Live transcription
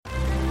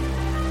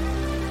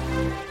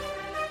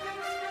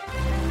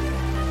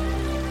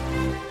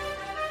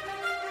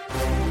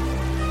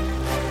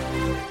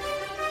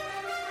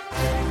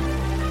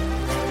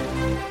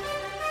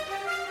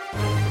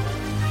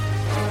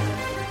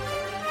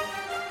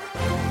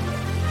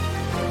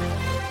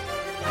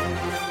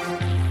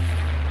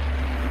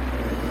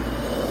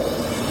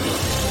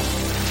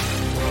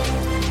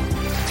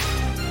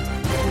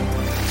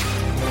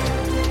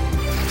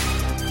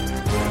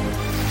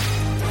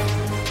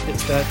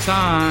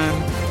time.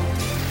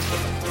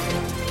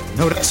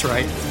 No, that's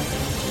right.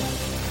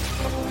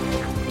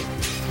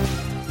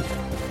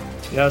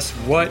 Guess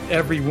what,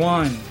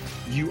 everyone?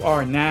 You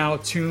are now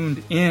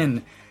tuned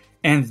in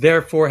and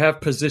therefore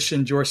have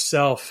positioned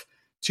yourself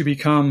to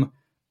become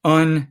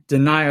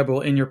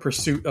undeniable in your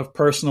pursuit of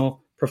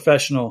personal,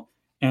 professional,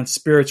 and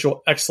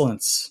spiritual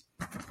excellence.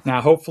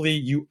 Now, hopefully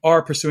you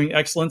are pursuing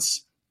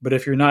excellence, but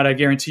if you're not, I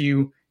guarantee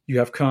you, you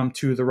have come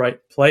to the right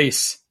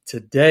place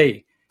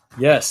today.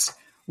 Yes,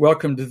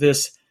 welcome to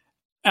this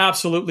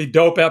absolutely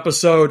dope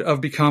episode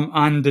of Become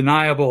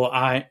Undeniable.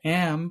 I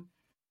am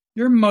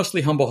your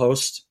mostly humble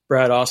host,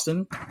 Brad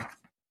Austin.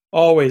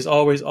 Always,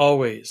 always,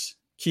 always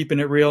keeping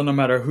it real no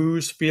matter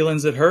whose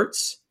feelings it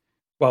hurts,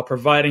 while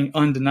providing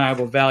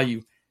undeniable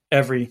value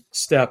every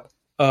step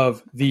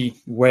of the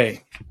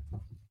way.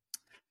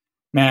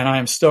 Man, I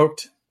am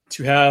stoked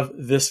to have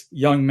this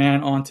young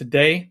man on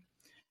today.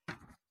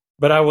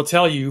 But I will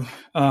tell you,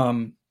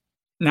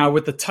 now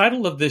with the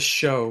title of this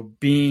show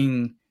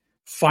being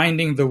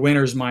Finding the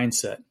Winner's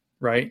Mindset,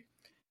 right?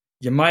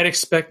 You might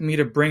expect me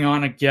to bring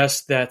on a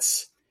guest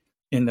that's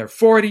in their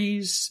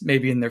 40s,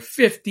 maybe in their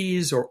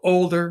 50s or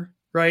older,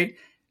 right?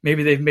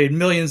 Maybe they've made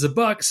millions of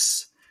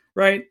bucks,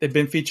 right? They've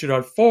been featured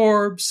on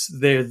Forbes.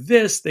 They're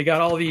this. They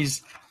got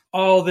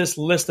all this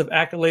list of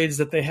accolades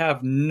that they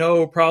have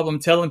no problem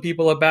telling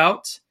people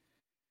about.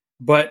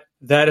 But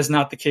that is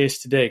not the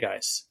case today,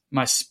 guys.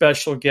 My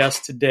special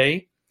guest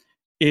today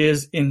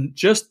is in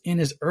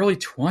his early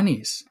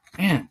 20s.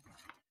 Man,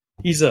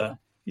 he's a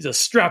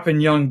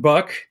strapping young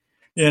buck,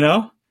 you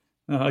know?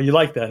 You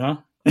like that, huh?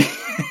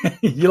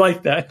 You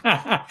like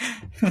that.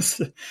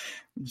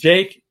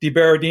 Jake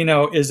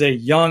DiBerardino is a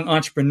young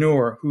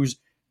entrepreneur who's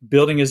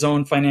building his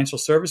own financial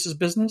services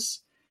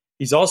business.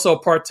 He's also a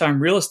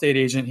part-time real estate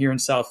agent here in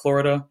South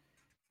Florida,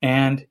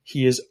 and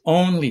he is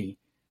only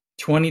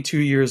 22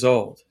 years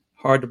old.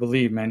 Hard to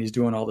believe, man. He's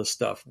doing all this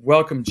stuff.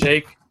 Welcome,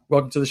 Jake.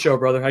 Welcome to the show,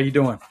 brother. How you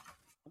doing?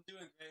 I'm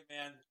doing great,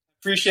 man.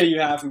 Appreciate you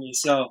having me.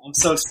 So I'm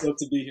so stoked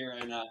to be here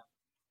right now.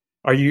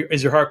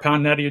 Is your heart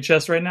pounding out of your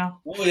chest right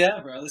now? Oh yeah,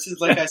 bro. This is,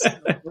 like I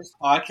said, my first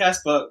podcast,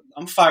 but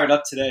I'm fired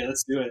up today.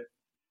 Let's do it.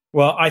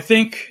 Well, I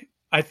think,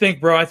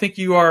 bro,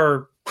 you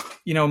are,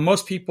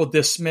 most people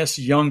dismiss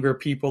younger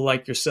people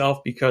like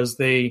yourself because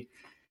they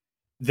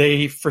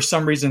for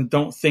some reason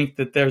don't think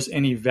that there's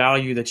any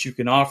value that you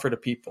can offer to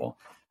people.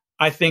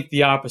 I think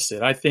the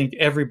opposite. I think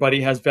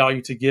everybody has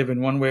value to give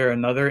in one way or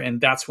another.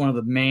 And that's one of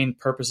the main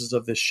purposes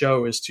of this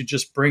show, is to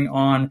just bring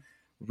on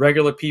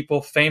regular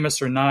people, famous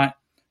or not,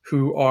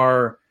 who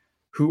are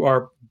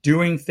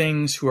doing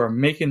things, who are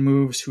making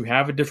moves, who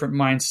have a different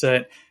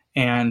mindset,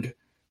 and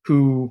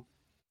who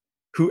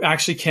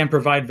actually can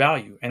provide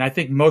value. And I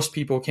think most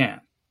people can,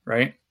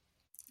 right?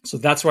 So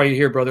that's why you're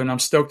here, brother. And I'm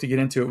stoked to get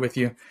into it with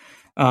you.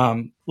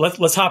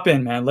 Let's hop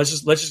in, man. Let's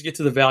just get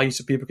to the value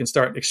so people can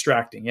start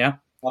extracting. Yeah.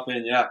 Hop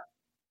in. Yeah.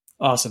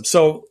 Awesome.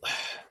 So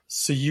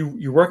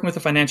you're working with a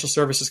financial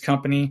services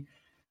company.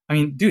 I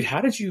mean, dude, how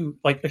did you,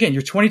 again,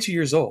 you're 22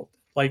 years old.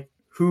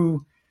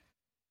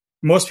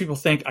 Most people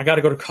think I got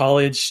to go to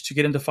college to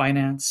get into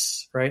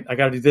finance, right? I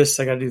got to do this,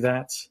 I got to do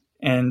that.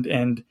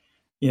 And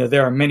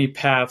there are many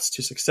paths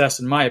to success,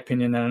 in my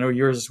opinion, and I know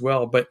yours as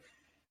well. But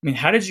I mean,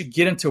 how did you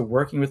get into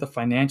working with a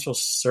financial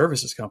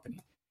services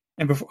company?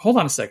 And hold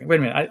on a second. Wait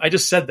a minute. I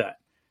just said that.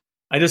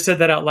 I just said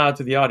that out loud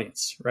to the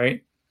audience,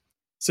 right?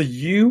 So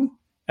you,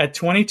 at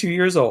 22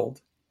 years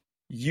old,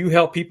 you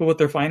help people with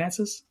their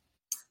finances?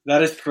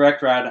 That is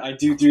correct, Brad. I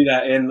do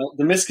that. And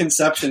the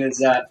misconception is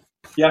that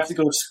you have to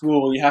go to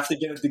school, you have to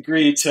get a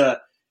degree to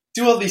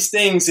do all these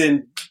things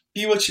and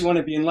be what you want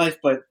to be in life.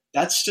 But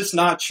that's just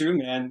not true,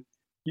 man.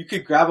 You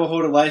could grab a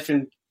hold of life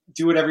and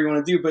do whatever you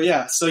want to do. But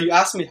yeah, so you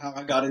asked me how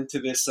I got into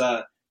this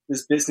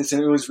business,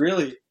 and it was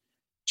really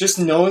just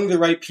knowing the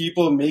right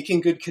people,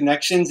 making good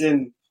connections,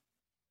 and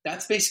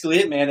that's basically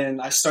it, man.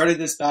 And I started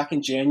this back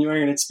in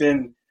January, and it's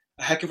been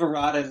a heck of a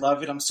ride. I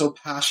love it. I'm so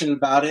passionate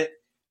about it.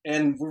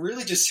 And we're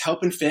really just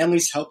helping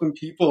families, helping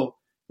people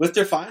with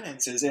their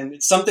finances. And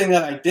it's something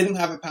that I didn't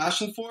have a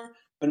passion for,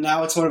 but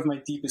now it's one of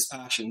my deepest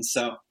passions.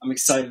 So I'm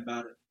excited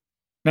about it.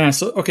 Man,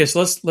 so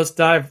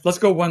let's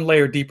go one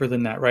layer deeper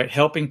than that, right?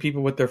 Helping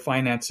people with their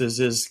finances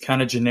is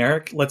kind of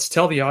generic. Let's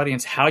tell the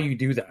audience how you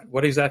do that.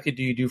 What exactly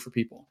do you do for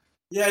people?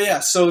 Yeah.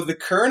 So the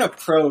current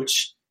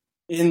approach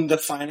in the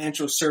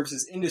financial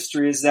services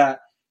industry is that,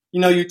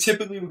 you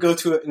typically would go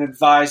to an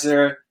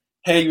advisor.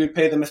 Hey, you would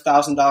pay them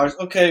 $1,000.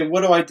 Okay,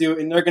 what do I do?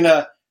 And they're going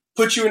to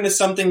put you into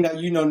something that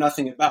you know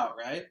nothing about,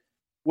 right?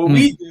 What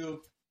we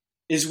do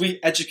is we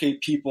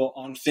educate people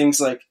on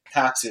things like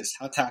taxes,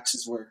 how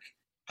taxes work,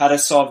 how to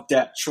solve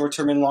debt,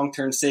 short-term and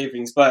long-term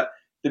savings. But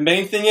the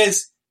main thing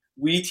is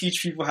we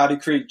teach people how to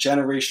create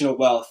generational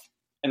wealth.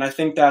 And I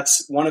think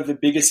that's one of the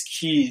biggest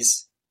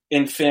keys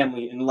in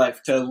family, in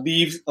life, to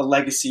leave a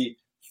legacy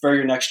for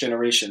your next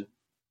generation.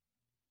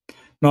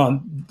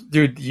 No,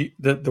 dude,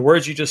 the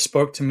words you just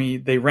spoke to me,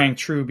 they rang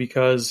true,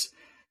 because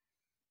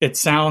it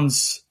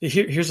sounds,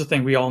 here's the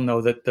thing. We all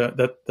know that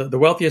the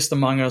wealthiest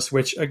among us,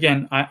 which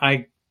again,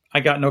 I I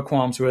got no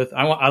qualms with.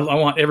 I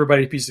want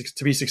everybody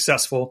to be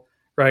successful,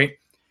 right?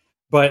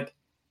 But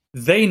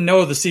they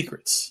know the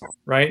secrets,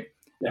 right?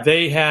 Yeah.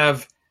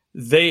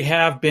 They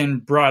have been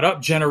brought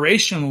up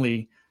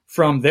generationally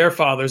from their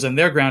fathers and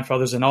their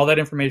grandfathers, and all that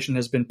information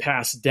has been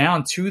passed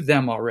down to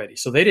them already.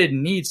 So they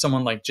didn't need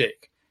someone like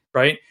Jake,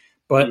 right?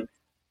 But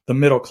the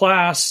middle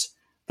class,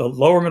 the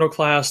lower middle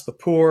class, the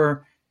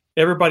poor,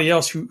 everybody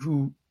else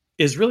who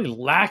is really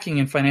lacking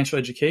in financial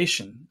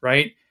education,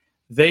 right?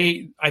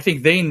 I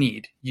think they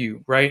need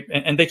you, right?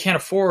 And they can't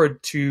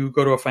afford to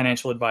go to a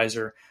financial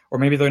advisor, or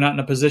maybe they're not in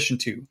a position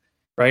to,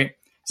 right?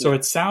 So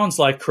it sounds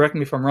like, correct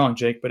me if I'm wrong,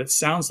 Jake, but it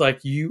sounds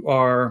like you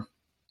are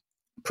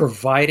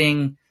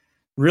providing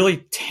really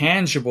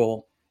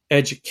tangible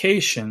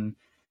education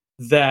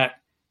that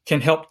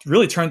can help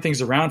really turn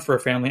things around for a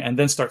family and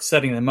then start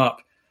setting them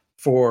up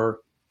for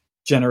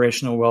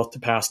generational wealth to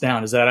pass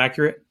down. Is that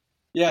accurate?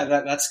 Yeah,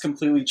 that's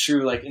completely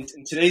true. Like in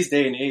today's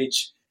day and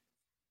age,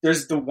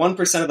 there's the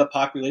 1% of the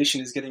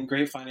population is getting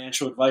great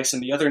financial advice,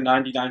 and the other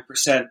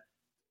 99%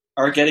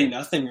 are getting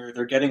nothing, or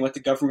they're getting what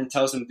the government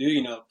tells them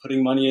to do,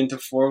 putting money into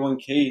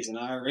 401ks and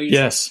IRAs,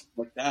 yes,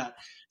 like that.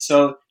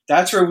 So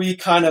that's where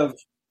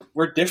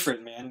we're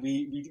different, man.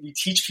 We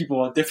teach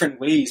people different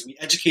ways. We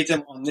educate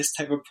them on this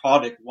type of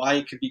product, why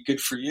it could be good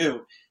for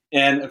you,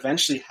 and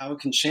eventually how it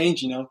can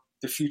change,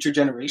 the future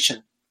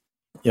generation.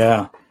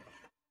 Yeah.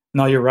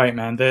 No, you're right,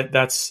 man.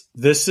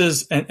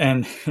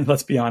 And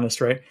let's be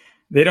honest, right?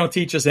 They don't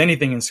teach us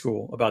anything in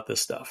school about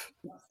this stuff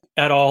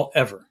at all,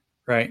 ever,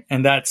 right?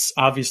 And that's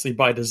obviously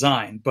by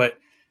design, but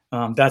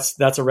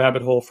that's a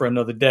rabbit hole for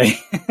another day,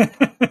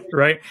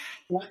 right?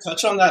 Can I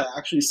touch on that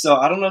actually? So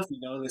I don't know if you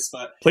know this,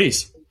 but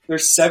please.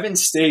 There's 7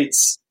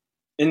 states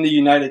in the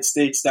United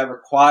States that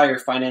require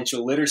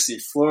financial literacy,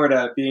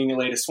 Florida being the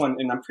latest one.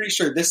 And I'm pretty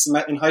sure this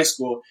in high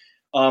school,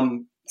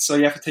 so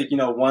you have to take,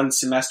 1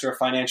 semester of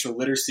financial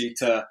literacy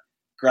to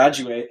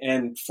graduate.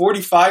 And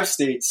 45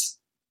 states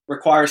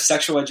require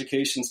sexual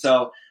education.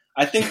 So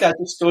I think that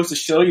just goes to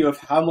show you of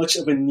how much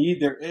of a need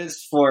there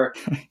is for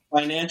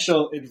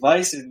financial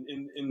advice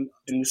in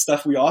the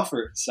stuff we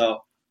offer. So,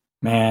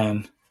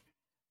 man,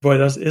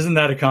 boy, isn't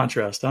that a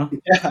contrast, huh?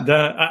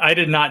 Yeah. I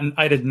did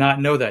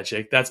not know that,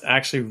 Jake. That's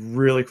actually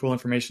really cool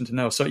information to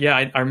know. So yeah,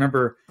 I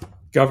remember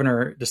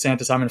Governor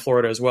DeSantis, I'm in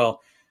Florida as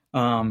well,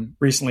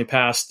 recently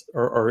passed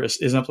or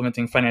is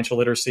implementing financial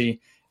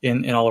literacy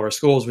in all of our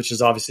schools, which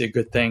is obviously a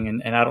good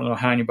thing. And I don't know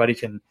how anybody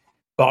can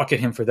balk at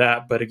him for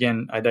that. But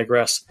again, I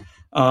digress.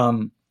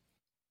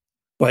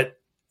 But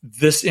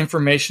this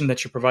information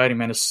that you're providing,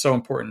 man, is so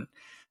important.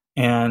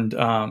 And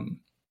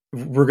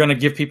we're going to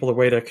give people a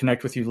way to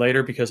connect with you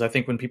later, because I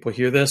think when people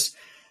hear this,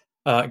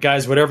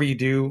 guys, whatever you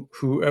do,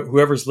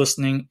 whoever's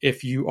listening,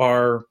 if you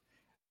are,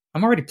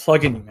 I'm already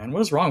plugging you, man.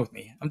 What is wrong with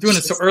me? I'm doing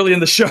it so early in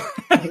the show.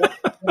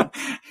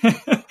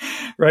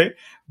 Right?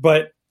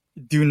 But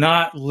do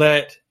not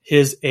let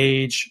his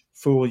age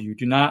fool you.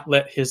 Do not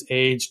let his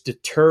age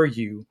deter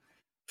you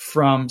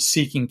from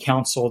seeking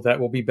counsel that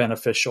will be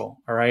beneficial.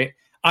 All right.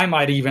 I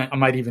might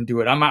even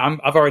do it.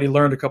 I've already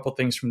learned a couple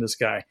things from this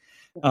guy.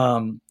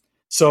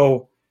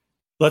 So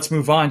let's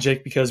move on,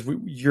 Jake, because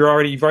you've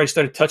already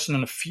started touching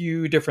on a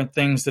few different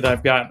things that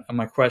I've got on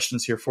my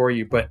questions here for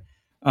you. But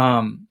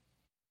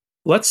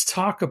let's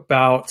talk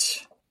about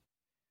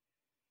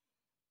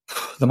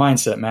the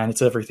mindset, man.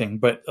 It's everything.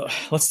 But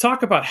let's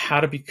talk about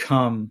how to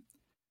become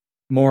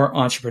more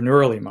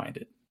entrepreneurially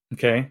minded.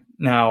 Okay.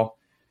 Now,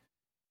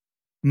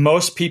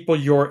 most people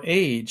your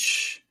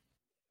age,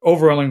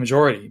 overwhelming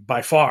majority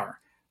by far,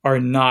 are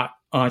not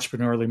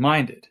entrepreneurially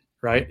minded,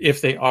 right? If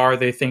they are,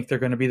 they think they're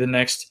going to be the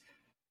next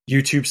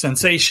YouTube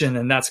sensation,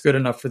 and that's good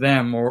enough for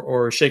them,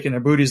 or shaking their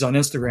booties on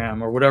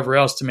Instagram or whatever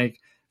else to make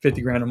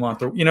 50 grand a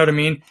month, or you know what I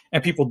mean?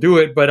 And people do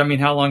it, but I mean,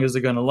 how long is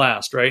it going to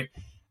last, right?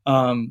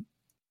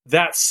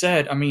 That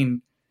said, I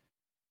mean,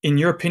 in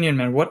your opinion,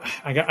 man, what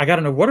I got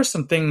to know, what are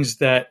some things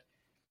that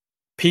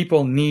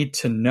people need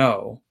to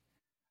know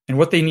and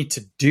what they need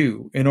to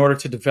do in order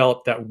to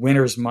develop that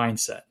winner's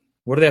mindset?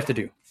 What do they have to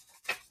do?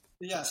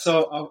 Yeah,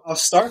 so I'll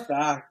start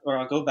back, or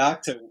I'll go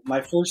back to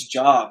my first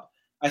job.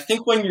 I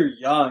think when you're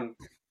young,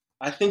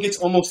 I think it's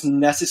almost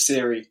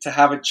necessary to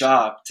have a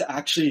job to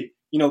actually,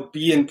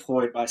 be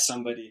employed by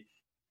somebody.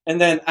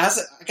 And then I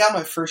got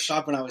my first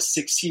job when I was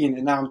 16,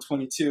 and now I'm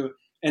 22.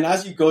 And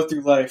as you go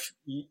through life,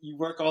 you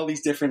work all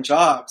these different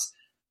jobs.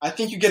 I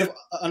think you get an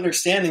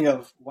understanding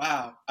of,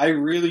 wow, I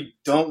really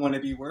don't want to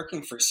be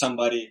working for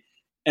somebody.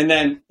 And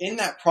then in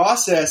that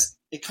process,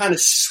 it kind of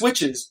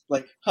switches,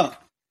 like,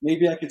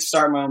 maybe I could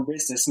start my own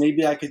business.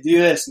 Maybe I could do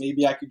this.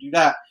 Maybe I could do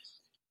that.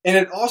 And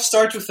it all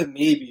starts with a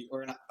maybe,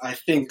 or I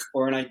think,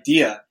 or an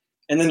idea.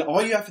 And then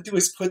all you have to do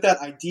is put that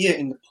idea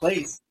into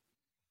place.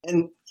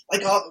 And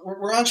like,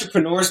 we're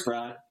entrepreneurs,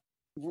 Brad.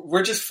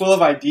 We're just full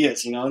of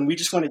ideas, and we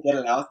just want to get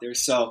it out there.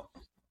 So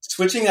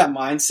switching that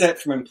mindset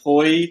from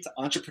employee to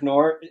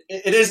entrepreneur,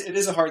 it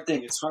is a hard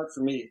thing. It's hard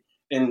for me,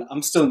 and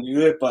I'm still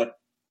new to it, but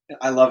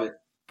I love it.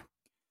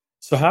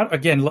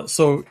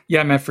 So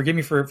yeah, man, forgive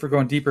me for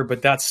going deeper,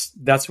 but that's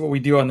what we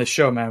do on this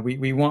show, man.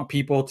 We want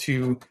people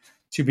to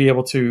to be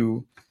able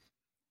to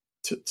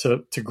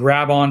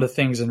grab onto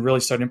things and really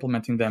start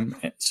implementing them.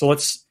 So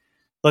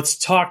let's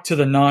talk to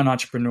the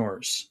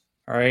non-entrepreneurs.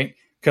 All right.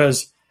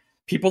 Because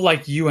people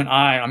like you and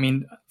I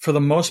mean, for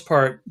the most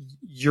part,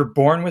 you're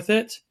born with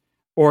it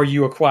or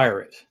you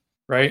acquire it,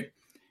 right?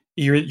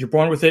 You're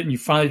born with it and you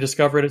finally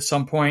discover it at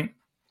some point,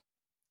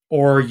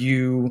 or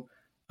you,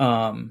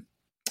 or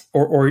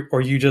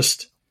you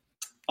just,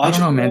 I don't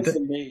know, man.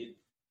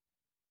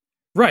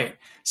 Right.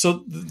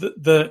 So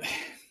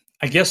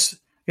I guess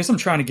I'm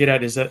trying to get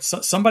at is that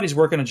somebody's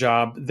working a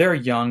job. They're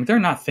young. They're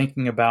not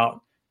thinking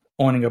about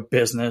owning a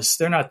business.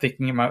 They're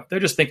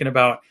just thinking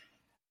about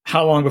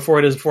how long before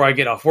it is before I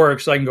get off work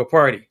so I can go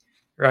party.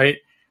 Right.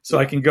 So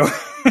I can go,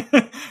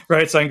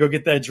 right. So I can go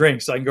get that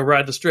drink. So I can go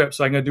ride the strip.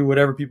 So I can go do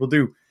whatever people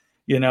do,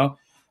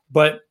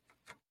 but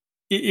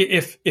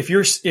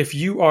if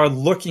you are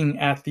looking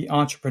at the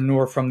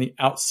entrepreneur from the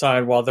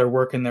outside while they're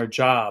working their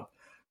job,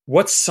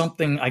 what's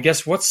something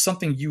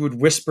you would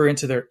whisper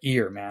into their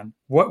ear, man?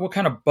 What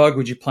kind of bug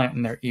would you plant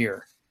in their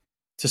ear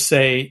to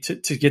say, to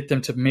get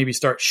them to maybe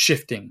start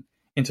shifting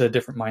into a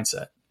different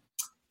mindset?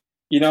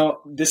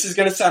 This is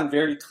going to sound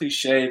very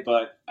cliche,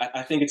 but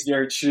I think it's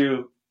very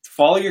true.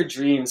 Follow your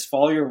dreams,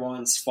 follow your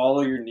wants,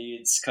 follow your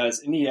needs, because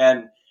in the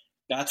end,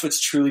 that's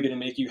what's truly going to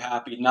make you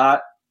happy.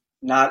 Not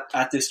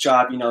at this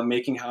job,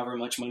 making however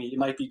much money. It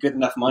might be good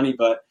enough money,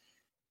 but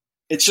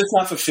it's just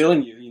not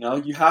fulfilling you.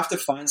 You have to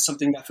find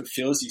something that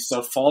fulfills you.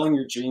 So following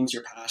your dreams,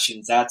 your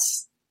passions,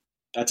 that's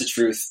the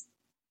truth.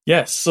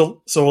 Yes.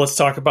 So let's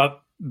talk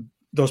about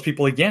those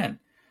people again,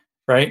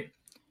 right?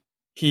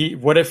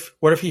 What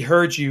if he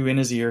heard you in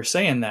his ear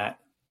saying that,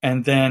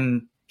 and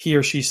then he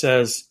or she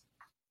says,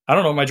 I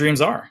don't know what my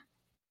dreams are.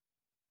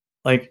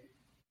 Like,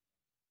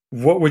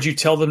 what would you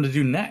tell them to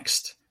do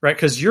next? Right?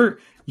 Because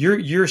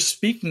you're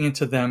speaking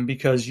into them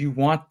because you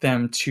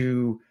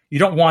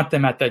don't want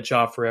them at that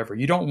job forever.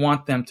 You don't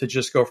want them to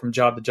just go from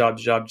job to job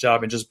to job to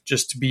job and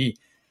just to be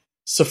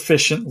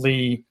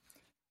sufficiently,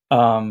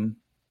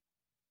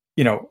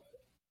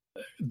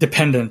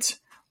 dependent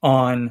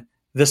on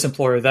this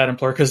employer, that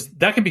employer, because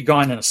that can be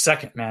gone in a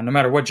second, man, no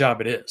matter what job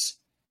it is,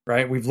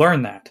 right? We've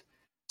learned that.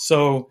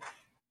 So,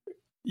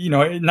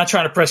 not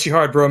trying to press you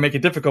hard, bro, make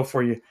it difficult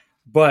for you.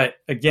 But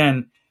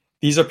again,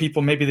 these are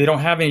people, maybe they don't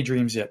have any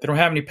dreams yet. They don't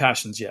have any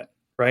passions yet,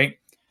 right?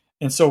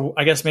 And so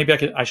I guess maybe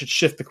I should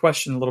shift the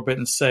question a little bit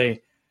and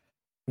say,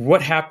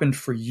 what happened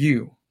for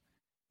you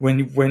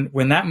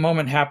when that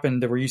moment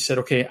happened where you said,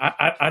 okay,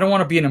 I don't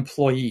want to be an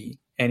employee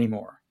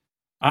anymore.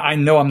 I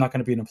know I'm not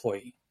going to be an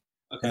employee.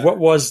 Okay.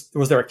 Was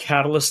there a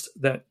catalyst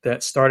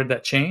that started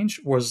that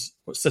change?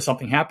 Did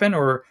something happen,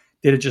 or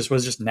was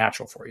it just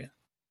natural for you?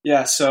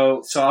 Yeah.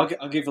 So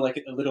I'll give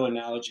like a little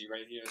analogy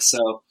right here.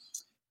 So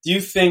do you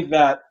think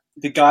that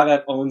the guy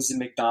that owns the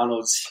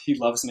McDonald's, he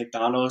loves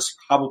McDonald's?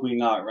 Probably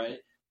not, right?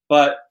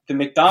 But the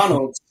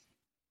McDonald's,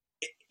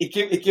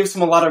 it gives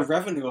him a lot of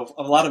revenue,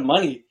 a lot of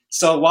money.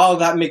 So while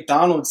that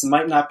McDonald's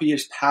might not be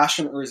his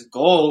passion or his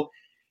goal,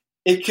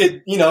 it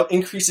could,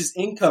 increase his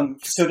income.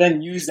 So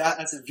then use that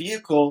as a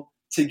vehicle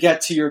to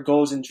get to your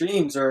goals and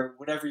dreams or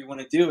whatever you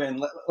want to do.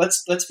 And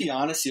let's be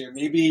honest here.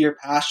 Maybe your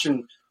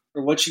passion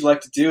or what you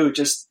like to do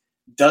just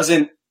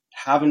doesn't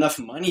have enough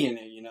money in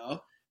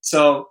it,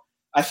 So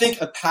I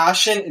think a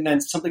passion and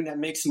then something that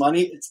makes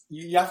money,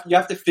 you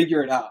have to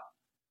figure it out.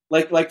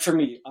 Like for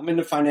me, I'm in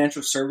the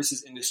financial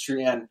services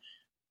industry, and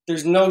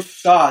there's no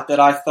shot that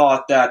I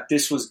thought that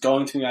this was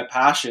going to be my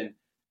passion.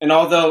 And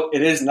although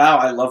it is now,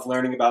 I love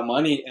learning about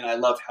money and I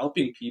love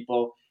helping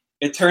people.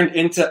 It turned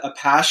into a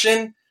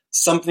passion,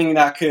 something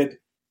that could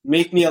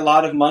make me a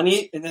lot of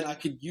money, and then I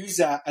could use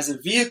that as a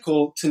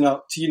vehicle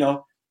to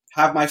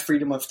have my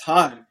freedom of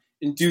time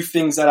and do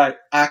things that I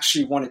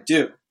actually want to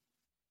do.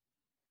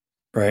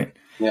 Right.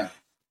 Yeah.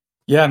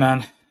 Yeah,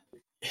 man.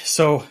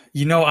 So,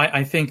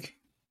 I think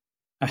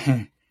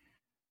I've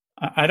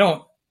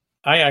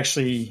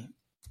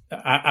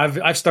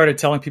started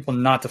telling people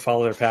not to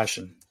follow their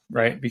passion,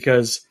 right?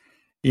 Because,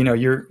 I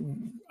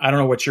don't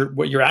know what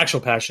your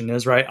actual passion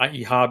is, right?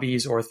 i.e.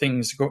 hobbies or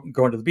things,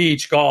 going to the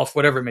beach, golf,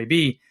 whatever it may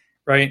be,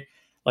 right?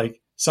 Like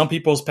some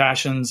people's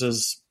passions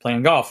is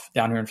playing golf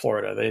down here in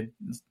Florida.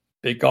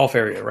 Big golf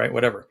area, right?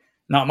 Whatever.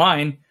 Not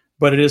mine,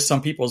 but it is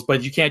some people's.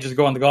 But you can't just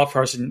go on the golf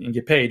course and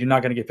get paid. You're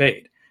not going to get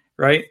paid,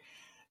 right?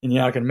 And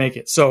you're not going to make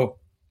it. So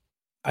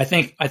I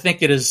think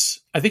it is.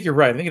 I think you're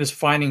right. I think it is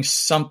finding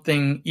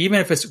something, even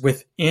if it's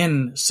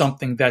within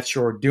something that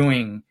you're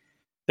doing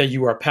that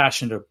you are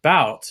passionate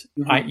about.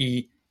 Mm-hmm.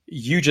 I.e.,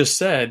 you just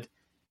said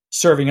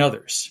serving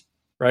others,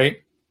 right?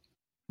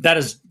 That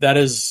is.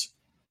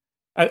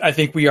 I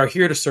think we are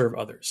here to serve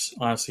others.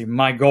 Honestly,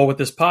 my goal with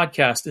this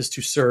podcast is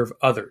to serve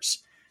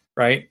others,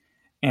 right?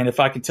 And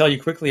if I can tell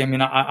you quickly, I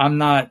mean, I'm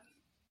not.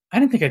 I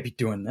didn't think I'd be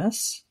doing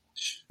this.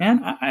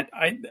 Man,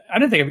 I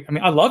didn't think.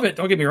 I love it.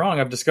 Don't get me wrong.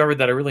 I've discovered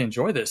that I really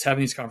enjoy this,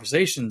 having these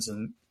conversations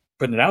and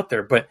putting it out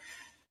there. But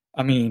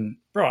I mean,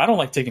 bro, I don't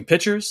like taking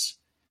pictures.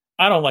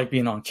 I don't like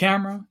being on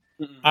camera.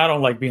 Mm-mm. I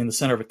don't like being the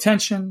center of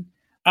attention.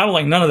 I don't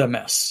like none of that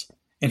mess.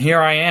 And here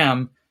I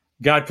am.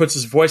 God puts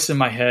his voice in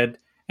my head,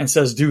 and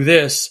says, do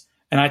this.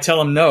 And I tell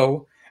him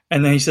no.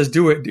 And then he says,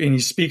 do it. And he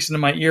speaks into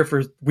my ear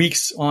for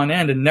weeks on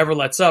end and never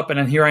lets up. And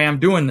then here I am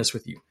doing this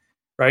with you.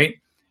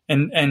 Right.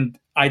 And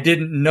I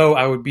didn't know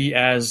I would be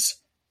as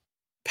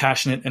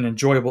passionate and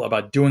enjoyable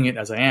about doing it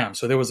as I am.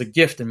 So there was a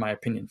gift, in my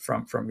opinion,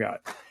 from God.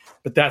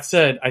 But that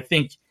said,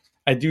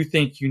 I do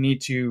think you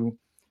need to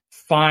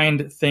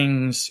find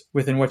things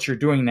within what you're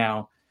doing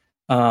now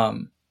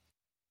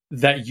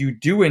that you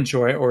do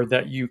enjoy, or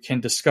that you can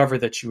discover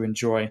that you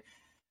enjoy.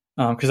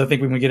 Because I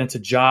think when we get into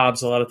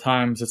jobs, a lot of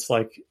times it's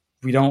like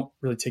we don't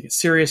really take it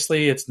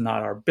seriously. It's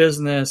not our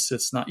business.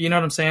 It's not, you know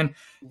what I'm saying?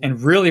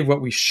 And really what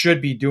we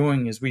should be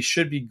doing is we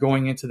should be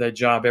going into that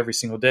job every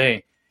single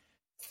day.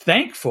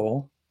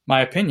 Thankful,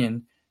 my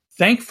opinion,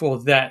 thankful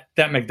that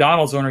that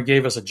McDonald's owner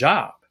gave us a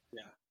job,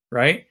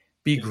 right?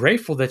 Be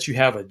grateful that you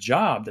have a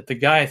job, that the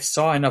guy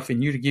saw enough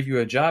in you to give you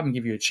a job and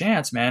give you a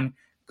chance, man.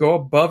 Go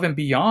above and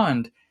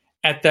beyond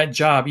at that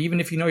job, even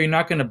if you know you're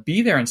not going to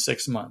be there in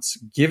 6 months.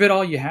 Give it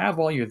all you have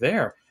while you're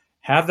there.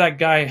 Have that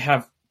guy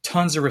have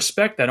tons of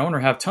respect, that owner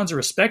have tons of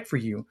respect for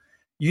you.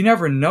 You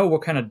never know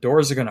what kind of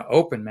doors are going to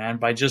open, man,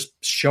 by just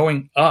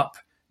showing up,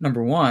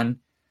 number one,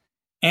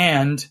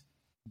 and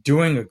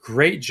doing a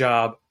great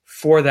job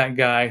for that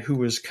guy who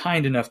was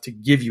kind enough to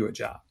give you a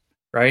job,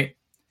 right?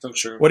 So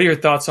true. What are your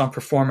thoughts on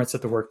performance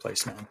at the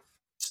workplace, man?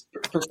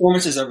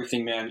 Performance is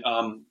everything, man.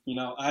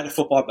 I had a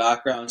football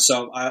background,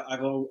 so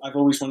I've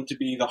always wanted to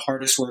be the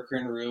hardest worker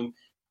in the room.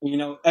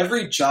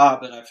 Every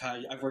job that I've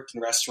had, I've worked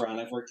in restaurant,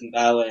 I've worked in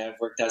ballet, I've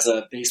worked as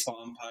a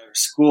baseball umpire,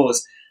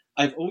 schools.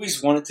 I've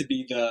always wanted to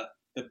be the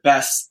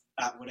best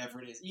at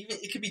whatever it is. Even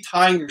it could be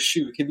tying your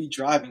shoe, it could be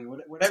driving,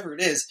 whatever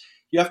it is.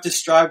 You have to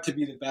strive to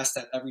be the best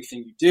at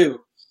everything you do.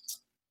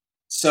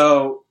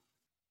 So,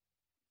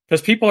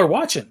 because people are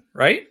watching,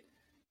 right?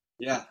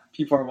 Yeah,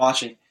 people are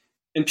watching,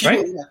 and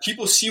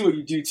people see what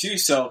you do too.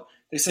 So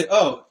they say,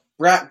 "Oh,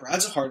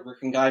 Brad's a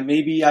hardworking guy.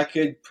 Maybe I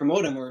could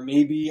promote him, or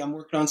maybe I'm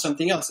working on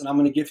something else, and I'm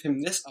going to give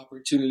him this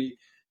opportunity."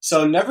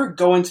 So never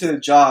go into the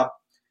job,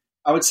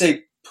 I would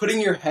say,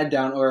 putting your head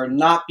down or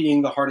not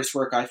being the hardest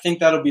worker. I think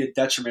that'll be a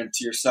detriment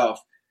to yourself.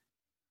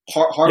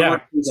 Hard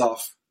work pays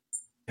off.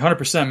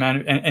 100%,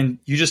 man. And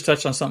you just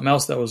touched on something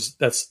else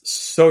that's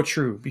so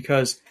true,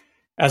 because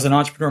as an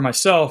entrepreneur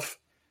myself,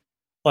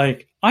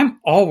 like I'm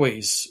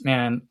always,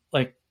 man,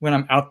 like when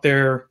I'm out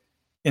there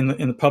in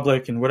the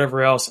public and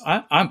whatever else,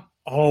 I'm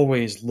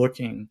always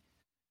looking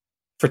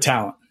for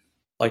talent.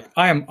 Like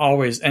I am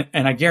always,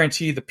 and I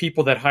guarantee the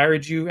people that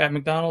hired you at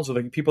McDonald's, or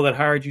the people that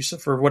hired you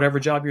for whatever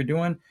job you're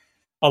doing,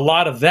 a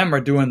lot of them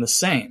are doing the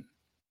same.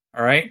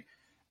 All right.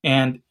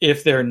 And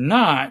if they're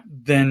not,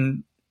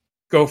 then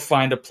go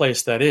find a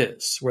place that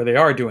is, where they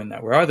are doing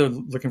that, where they're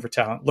looking for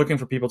talent, looking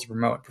for people to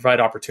promote, provide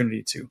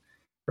opportunity to,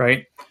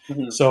 right?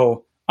 Mm-hmm.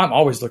 So I'm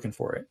always looking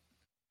for it.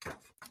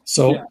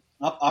 So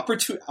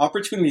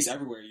opportunities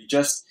everywhere.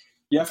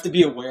 You have to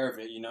be aware of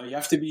it. You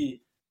have to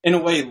be, in a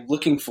way,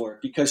 looking for it,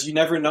 because you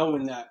never know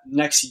when that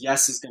next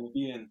yes is going to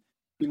be. And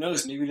who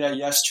knows, maybe that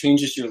yes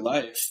changes your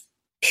life.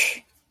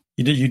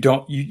 You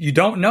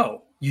don't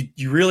know.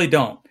 You really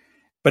don't.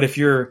 But if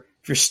you're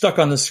stuck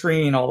on the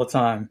screen all the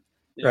time,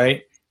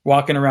 right?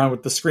 Walking around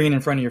with the screen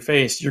in front of your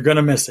face, you're going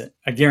to miss it.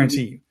 I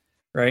guarantee you.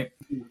 Right.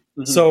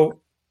 Mm-hmm.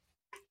 So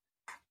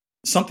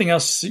something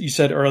else you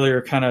said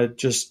earlier kind of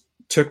just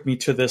took me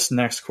to this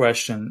next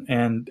question.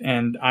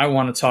 And I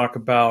want to talk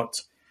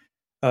about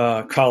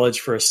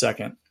college for a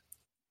second.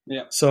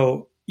 Yeah.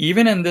 So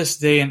even in this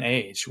day and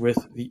age, with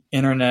the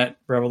internet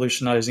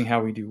revolutionizing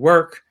how we do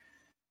work,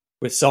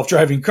 with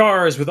self-driving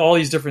cars, with all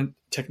these different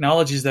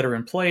technologies that are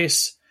in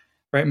place,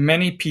 right?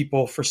 Many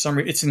people, for some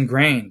reason, it's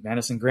ingrained, man.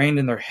 It's ingrained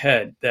in their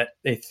head that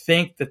they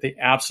think that they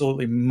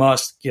absolutely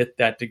must get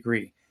that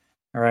degree.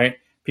 All right.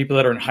 People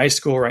that are in high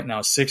school right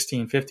now,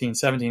 16, 15,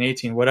 17,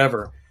 18,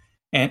 whatever.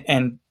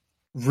 And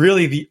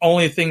really the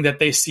only thing that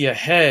they see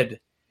ahead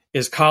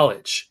is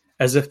college,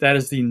 as if that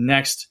is the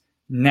next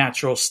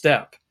natural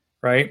step,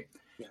 right?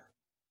 Yeah.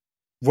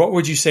 What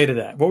would you say to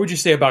that? What would you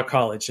say about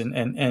college?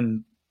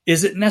 And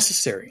is it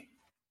necessary?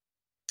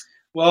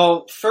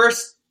 Well,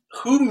 first,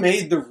 who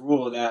made the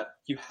rule that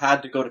you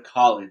had to go to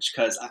college?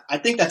 Because I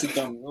think that's a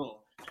dumb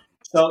rule.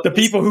 So the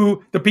people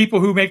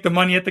who make the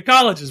money at the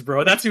colleges,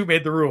 bro, that's who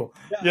made the rule.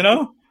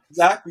 Yeah,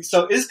 exactly.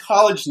 So is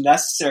college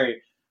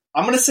necessary?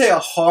 I'm going to say a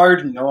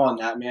hard no on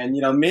that, man.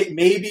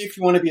 Maybe if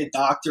you want to be a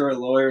doctor or a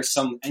lawyer or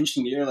some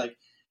engineer, like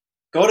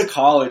go to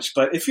college.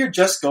 But if you're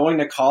just going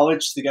to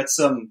college to get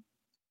some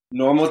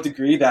normal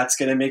degree that's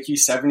going to make you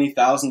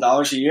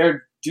 $70,000 a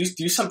year,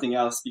 do something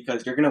else,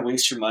 because you're going to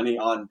waste your money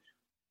on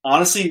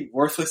honestly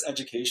worthless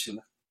education.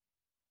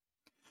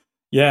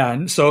 Yeah.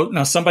 And so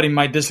now somebody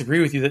might disagree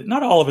with you that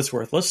not all of it's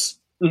worthless,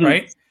 mm-hmm.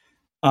 right?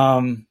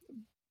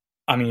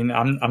 I mean,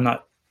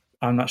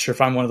 I'm not sure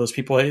if I'm one of those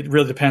people. It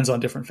really depends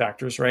on different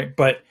factors, right?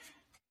 But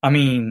I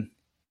mean,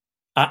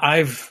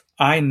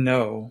 I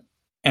know,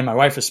 and my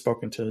wife has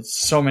spoken to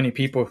so many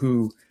people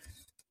who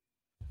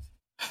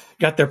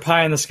got their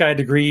pie in the sky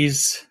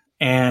degrees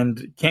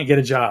and can't get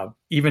a job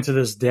even to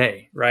this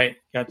day, right?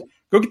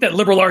 Go get that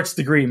liberal arts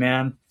degree,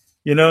 man.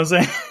 You know what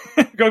I'm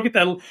saying? Go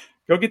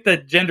get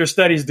that gender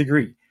studies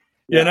degree.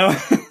 You Yeah. know,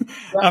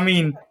 I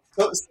mean,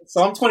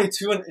 So I'm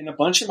 22, and a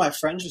bunch of my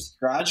friends just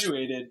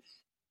graduated,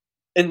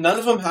 and none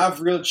of them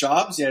have real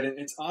jobs yet. And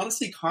it's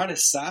honestly kind of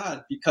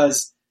sad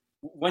because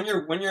when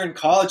you're in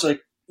college,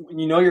 like when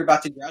you know you're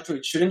about to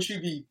graduate, shouldn't you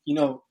be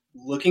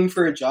looking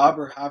for a job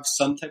or have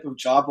some type of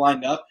job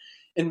lined up?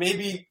 And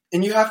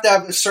you have to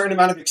have a certain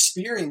amount of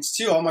experience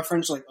too. All my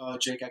friends are like, "Oh,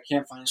 Jake, I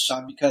can't find a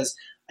job because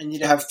I need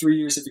to have 3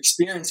 years of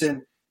experience."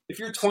 And if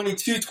you're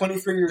 22,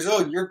 23 years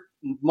old, you're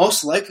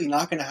most likely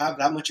not going to have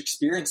that much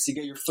experience to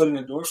get your foot in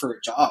the door for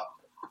a job.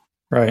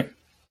 right,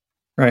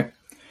 right.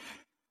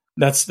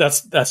 That's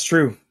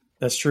true.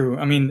 That's true.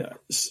 I mean,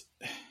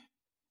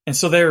 and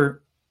so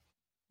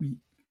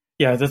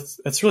yeah,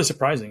 that's really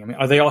surprising. I mean,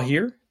 are they all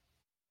here?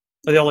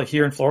 Are they all like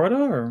here in Florida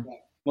or? Yeah.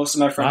 Most of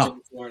my friends Wow. are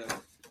in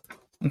Florida.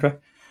 Okay.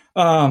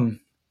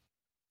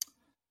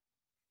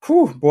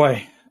 Whew,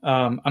 boy.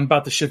 I'm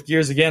about to shift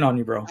gears again on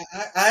you, bro.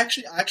 I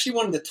actually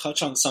wanted to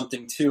touch on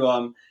something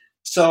too.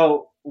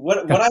 So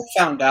what Yeah. I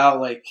found out,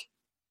 like,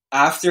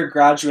 after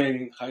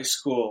graduating high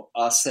school,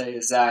 I'll say,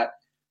 is that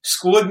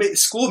school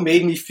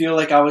made me feel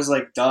like I was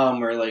like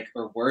dumb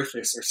or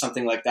worthless or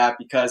something like that,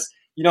 because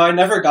I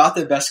never got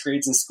the best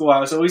grades in school. I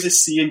was always a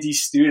C and D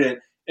student,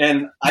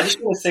 and I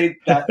just want to say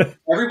that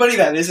everybody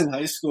that is in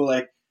high school,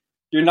 like,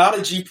 you're not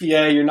a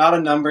GPA, you're not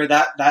a number.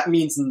 That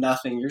means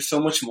nothing. You're so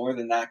much more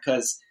than that,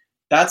 because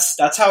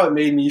that's how it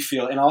made me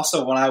feel. And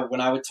also when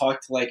I would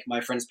talk to like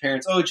my friends'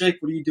 parents, "Oh, Jake,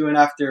 what are you doing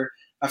after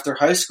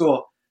high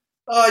school?"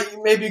 "Oh,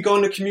 you may be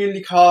going to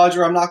community college,"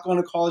 or "I'm not going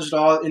to college at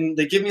all." And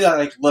they give me that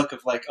like look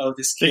of like, "Oh,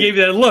 this kid." They gave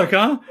you that look,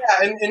 huh?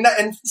 Yeah,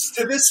 and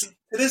to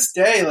this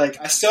day, like,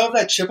 I still have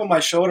that chip on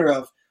my shoulder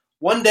of,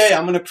 one day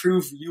I'm going to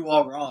prove you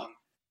all wrong.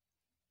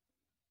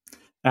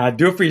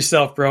 Do it for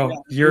yourself, bro.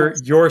 Yeah,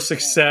 Your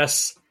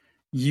success,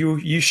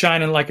 you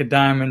shining like a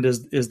diamond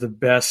is the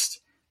best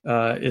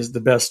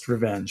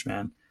revenge,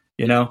 man.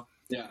 You know.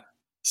 yeah.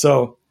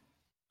 So,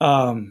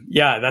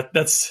 yeah,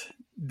 that's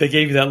they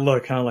gave you that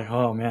look, kind of like,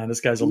 oh man,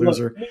 this guy's a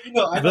loser. I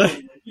know the look.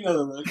 You know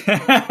the look.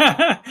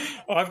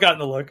 Oh, I've gotten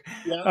the look.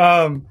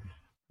 Yeah.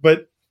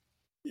 But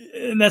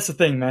and that's the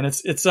thing, man.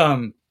 It's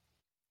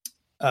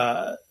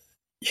uh,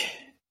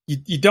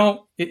 you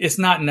don't. It's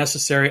not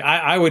necessary.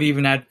 I would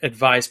even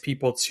advise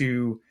people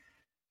to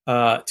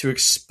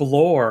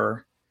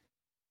explore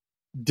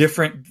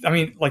different. I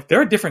mean, like,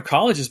 there are different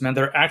colleges, man,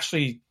 that are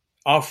actually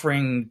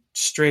offering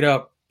straight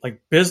up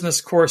like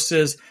business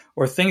courses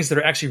or things that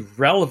are actually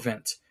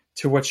relevant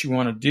to what you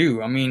want to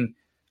do. I mean,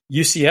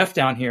 UCF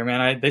down here,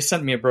 man, they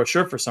sent me a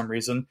brochure for some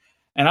reason,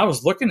 and I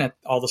was looking at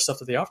all the stuff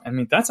that they offer. I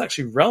mean, that's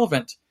actually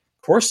relevant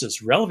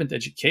courses, relevant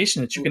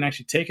education that you can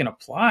actually take and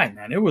apply,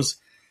 man.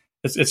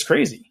 It's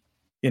crazy,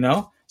 you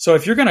know? So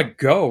if you're going to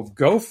go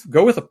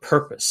with a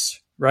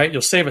purpose, right?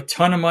 You'll save a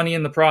ton of money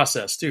in the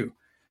process too,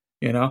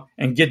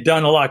 and get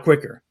done a lot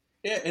quicker.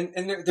 Yeah,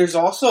 and there's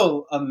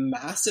also a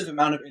massive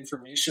amount of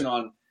information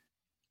on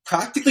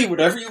practically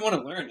whatever you want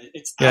to learn.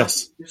 It's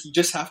Yes. You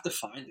just have to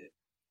find it.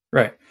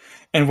 Right.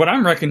 And what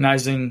I'm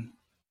recognizing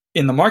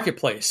in the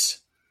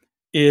marketplace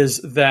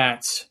is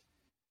that,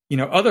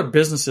 other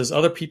businesses,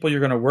 other people you're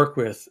going to work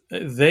with,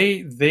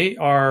 they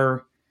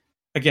are,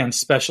 again,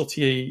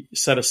 specialty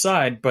set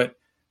aside, but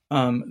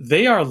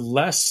they are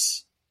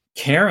less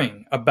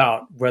caring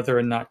about whether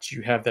or not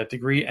you have that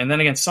degree. And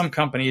then again, some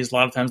companies, a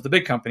lot of times the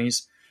big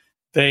companies,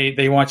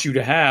 they want you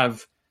to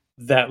have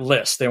that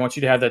list. They want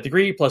you to have that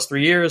degree plus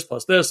 3 years,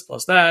 plus this,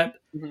 plus that,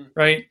 Mm-hmm.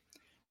 right?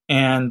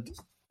 And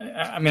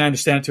I mean, I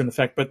understand it to an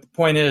effect, but the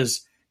point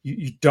is,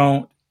 you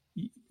don't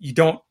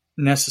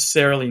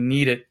necessarily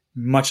need it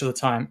much of the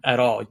time at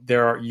all.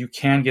 You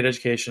can get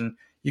education.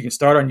 You can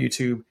start on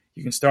YouTube.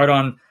 You can start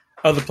on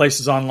other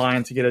places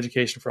online to get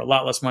education for a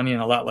lot less money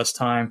and a lot less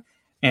time.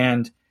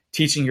 And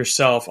teaching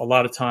yourself a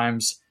lot of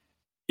times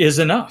is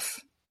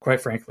enough,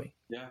 quite frankly.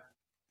 Yeah.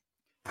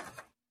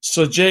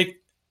 So,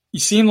 Jake, you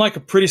seem like a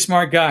pretty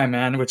smart guy,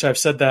 man, which I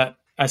said that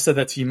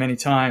to you many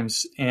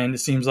times, and it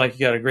seems like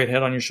you got a great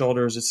head on your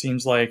shoulders. It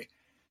seems like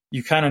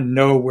you kind of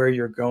know where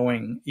you're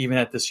going, even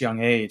at this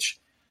young age.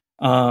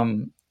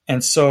 And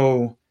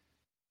so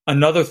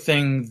another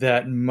thing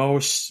that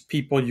most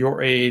people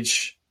your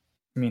age,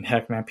 I mean,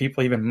 heck, man,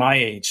 people even my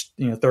age,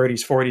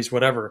 30s, 40s,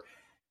 whatever,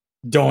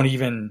 don't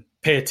even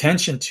pay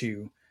attention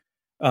to,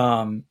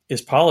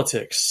 is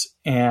politics.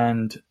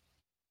 And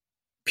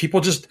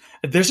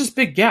there's this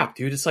big gap,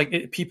 dude. It's like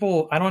I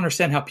don't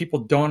understand how people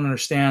don't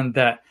understand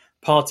that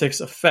politics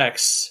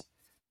affects,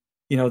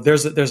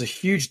 there's a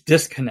huge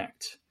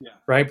disconnect, Yeah.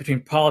 right,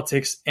 between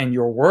politics and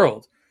your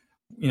world,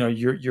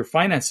 your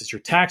finances, your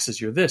taxes,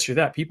 your this, your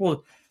that.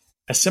 People,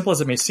 as simple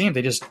as it may seem,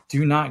 they just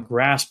do not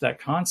grasp that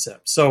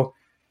concept. So,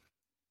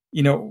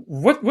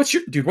 what's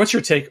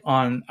your take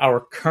on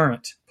our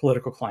current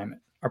political climate,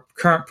 our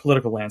current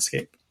political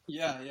landscape?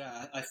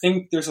 Yeah. I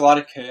think there's a lot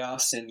of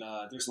chaos, and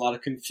there's a lot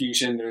of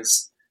confusion.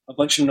 There's a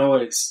bunch of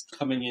noise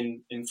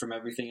coming in from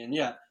everything. And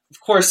yeah, of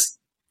course,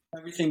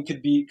 everything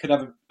could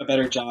have a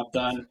better job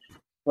done.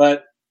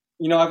 But,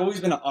 I've always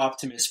been an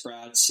optimist,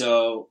 Brad.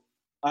 So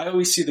I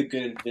always see the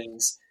good in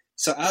things.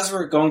 So as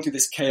we're going through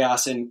this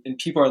chaos and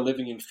people are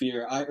living in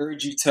fear, I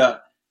urge you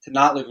to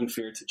not live in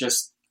fear, to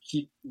just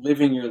keep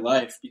living your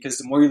life, because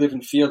the more you live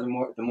in fear, the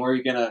more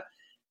you're gonna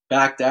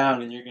back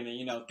down and you're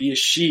gonna, be a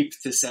sheep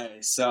to say.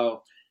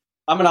 So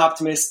I'm an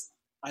optimist.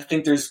 I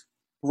think there's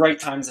bright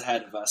times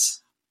ahead of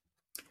us.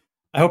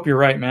 I hope you're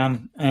right,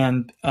 man.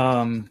 And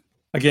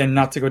again,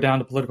 not to go down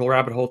the political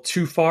rabbit hole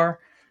too far,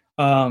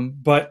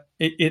 but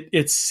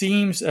it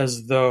seems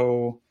as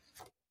though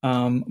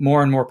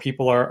more and more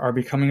people are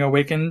becoming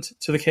awakened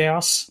to the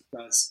chaos. It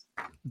does.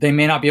 They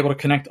may not be able to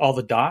connect all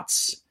the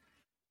dots,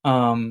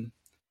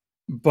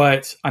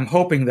 but I'm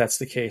hoping that's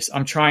the case.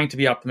 I'm trying to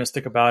be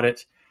optimistic about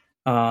it.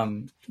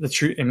 The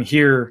truth, I mean,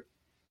 here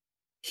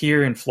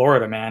in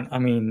Florida, man, I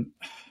mean,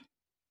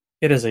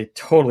 it is a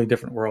totally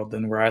different world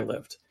than where I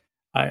lived.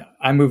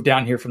 I moved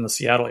down here from the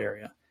Seattle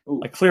area,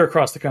 like clear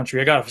across the country.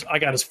 I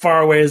got as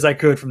far away as I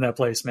could from that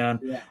place, man.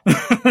 Yeah.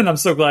 And I'm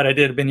so glad I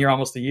did. I've been here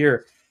almost a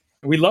year.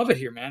 We love it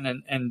here,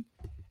 man. And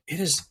it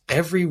is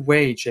every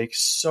way, Jake,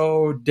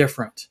 so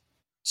different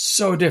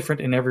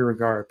in every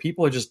regard.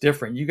 People are just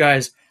different. You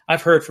guys,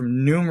 I've heard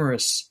from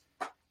numerous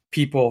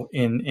people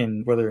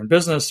in whether in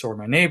business or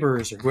my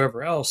neighbors or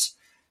whoever else,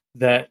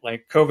 that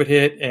like COVID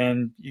hit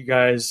and you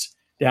guys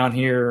down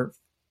here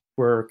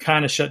were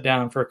kind of shut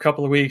down for a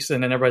couple of weeks,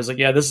 and then everybody's like,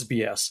 yeah, this is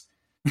BS.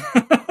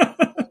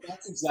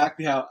 That's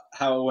exactly how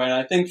it went.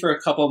 I think for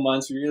a couple of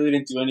months we really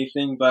didn't do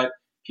anything, but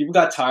people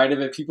got tired of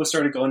it. People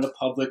started going to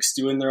Publix,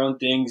 doing their own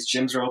things.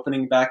 Gyms are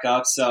opening back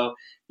up. So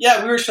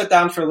yeah, we were shut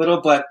down for a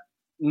little, but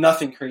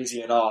nothing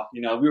crazy at all.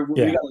 We got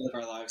to live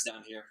our lives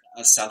down here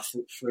as South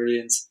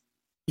Floridians.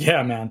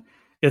 Yeah, man,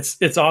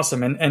 it's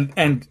awesome.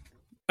 And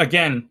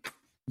again,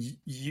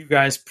 you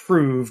guys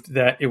proved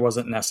that it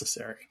wasn't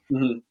necessary.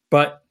 Mm-hmm.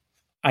 But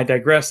I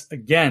digress.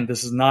 Again,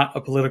 this is not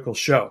a political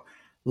show.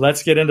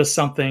 Let's get into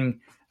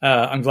something.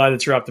 I'm glad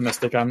that you're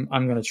optimistic. I'm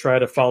going to try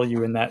to follow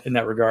you in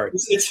that regard.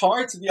 It's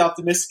hard to be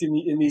optimistic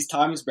in these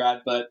times,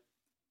 Brad, but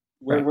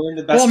we're in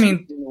the best state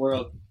in the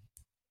world.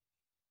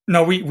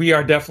 No, we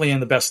are definitely in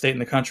the best state in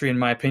the country, in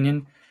my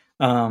opinion.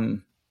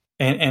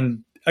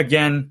 And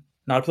again,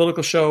 not a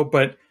political show,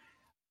 but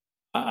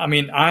I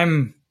mean,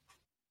 I'm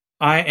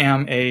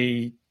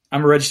a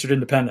registered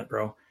independent,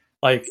 bro.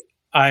 Like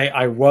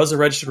I was a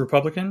registered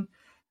Republican,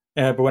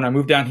 but when I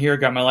moved down here,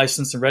 got my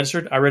license and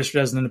registered, I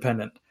registered as an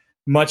independent,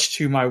 much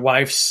to my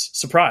wife's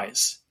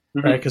surprise,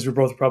 mm-hmm. right? Because we're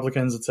both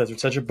Republicans, et cetera, et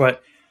cetera.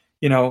 But,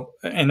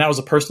 and that was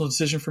a personal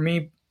decision for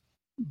me.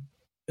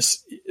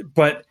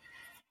 But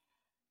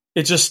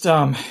it just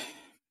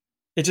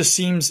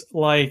seems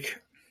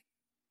like,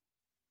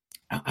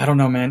 I don't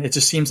know, man. It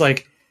just seems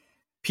like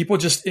people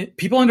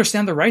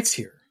understand the rights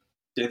here.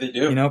 Yeah, they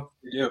do.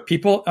 They do.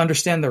 People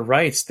understand their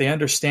rights. They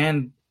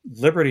understand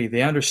liberty.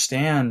 They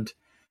understand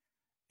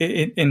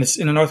in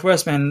the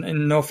Northwest, man.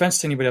 And no offense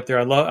to anybody up there.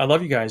 I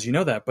love you guys. You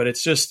know that, but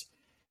it's just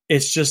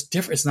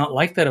different. It's not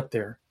like that up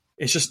there.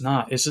 It's just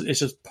not. It's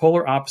just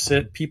polar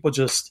opposite. People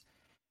just,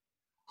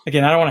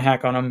 again, I don't want to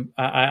hack on them.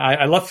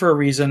 I left for a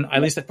reason.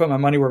 At least I put my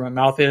money where my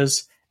mouth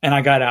is, and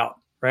I got out.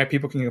 Right?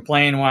 People can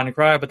complain, whine, and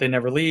cry, but they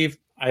never leave.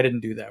 I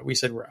didn't do that. We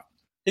said we're out.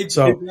 Hey,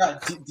 so,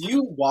 do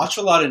you watch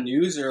a lot of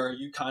news, or are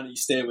you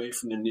stay away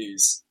from the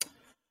news?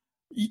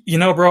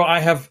 Bro, I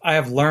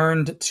have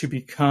learned to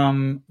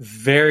become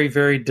very,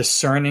 very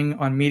discerning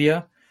on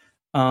media,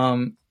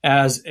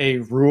 as a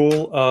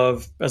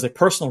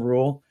personal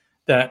rule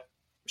that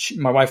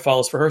my wife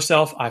follows for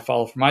herself, I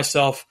follow for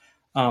myself.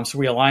 So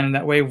we align in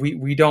that way.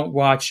 We don't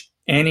watch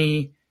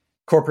any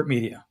corporate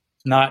media,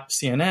 not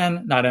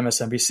CNN, not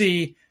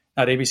MSNBC,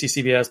 not ABC,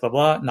 CBS, blah,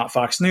 blah, not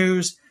Fox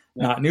News,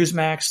 not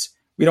Newsmax.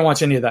 We don't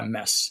watch any of that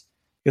mess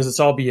because it's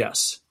all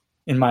BS,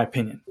 in my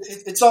opinion.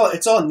 It's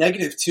all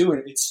negative too,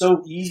 and it's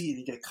so easy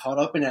to get caught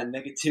up in that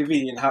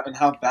negativity and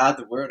how bad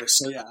the world is.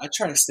 So yeah, I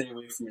try to stay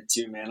away from it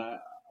too, man.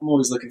 I'm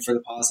always looking for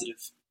the positive.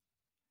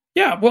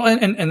 Yeah, well,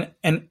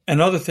 and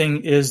another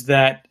thing is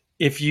that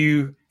if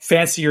you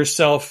fancy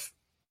yourself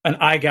an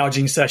eye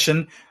gouging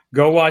session,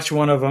 go watch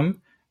one of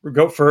them,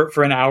 go for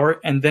an hour,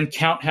 and then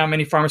count how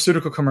many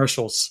pharmaceutical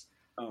commercials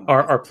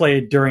are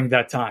played during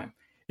that time.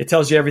 It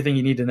tells you everything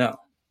you need to know.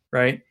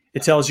 Right?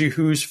 It tells you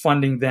who's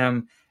funding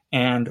them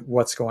and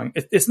what's going.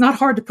 It's not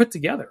hard to put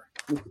together,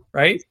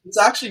 right? It's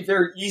actually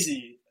very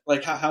easy,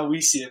 like how we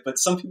see it, but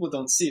some people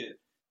don't see it.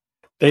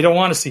 They don't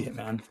want to see it,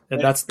 man.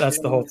 That's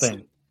the whole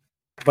thing.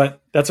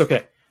 But that's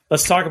okay.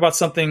 Let's talk about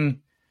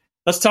something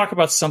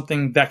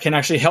that can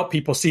actually help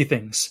people see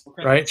things,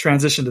 okay. Right?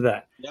 Transition to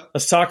that. Yep.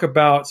 Let's talk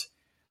about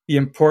the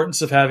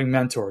importance of having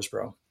mentors,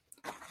 bro.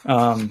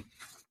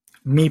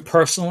 Me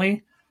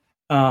personally,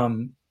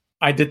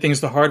 I did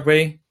things the hard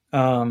way.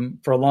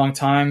 For a long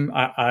time,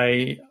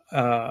 I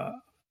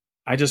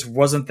just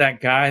wasn't that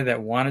guy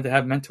that wanted to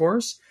have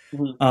mentors.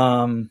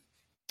 Mm-hmm.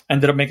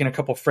 Ended up making a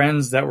couple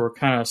friends that were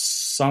kind of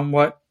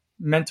somewhat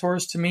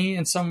mentors to me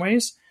in some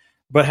ways,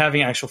 but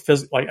having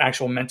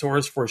actual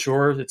mentors for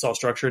sure. It's all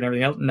structured and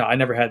everything else. No, I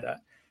never had that.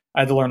 I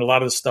had to learn a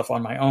lot of this stuff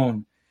on my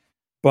own,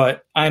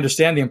 but I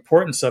understand the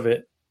importance of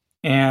it.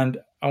 And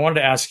I wanted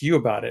to ask you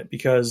about it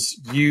because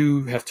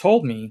you have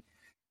told me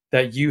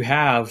that you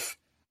have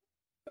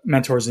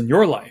mentors in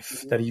your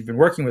life that you've been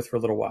working with for a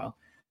little while.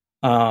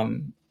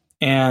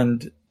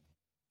 And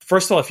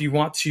first of all, if you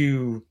want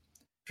to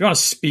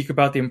speak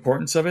about the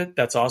importance of it,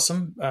 that's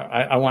awesome.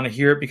 I want to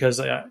hear it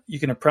because you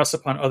can impress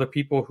upon other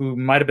people who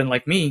might have been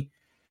like me,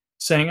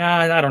 saying,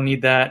 I don't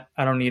need that.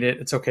 I don't need it.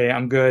 It's okay.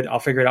 I'm good. I'll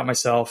figure it out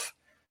myself.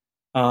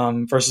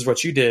 Versus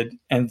what you did.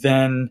 And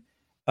then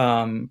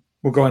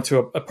we'll go into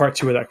a part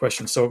two of that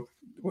question. So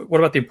what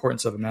about the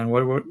importance of it, man?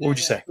 What would you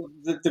say?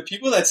 The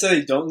people that say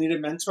they don't need a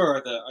mentor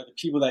are the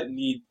people that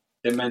need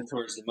the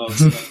mentors the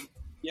most.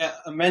 Yeah,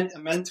 a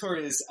mentor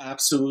is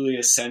absolutely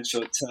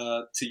essential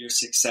to your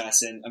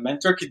success, and a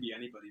mentor could be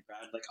anybody,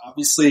 Brad. Like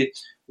obviously,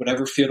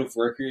 whatever field of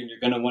work you're in, you're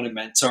going to want a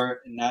mentor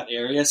in that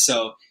area.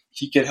 So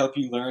he could help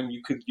you learn.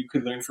 You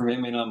could learn from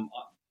him and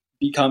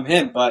become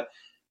him. But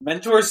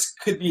mentors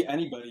could be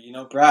anybody. You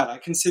know, Brad, I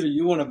consider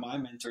you one of my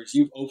mentors.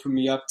 You've opened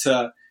me up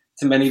to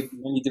many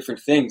different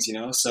things. You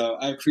know, so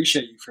I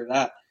appreciate you for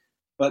that.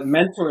 But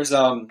mentors,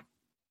 I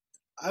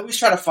always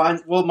try to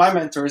find. Well, my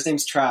mentor, his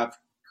name's Trav.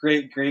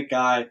 Great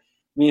guy.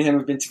 Me and him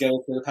have been together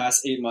for the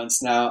past 8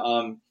 months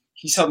now.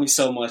 He's helped me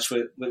so much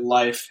with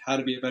life, how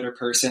to be a better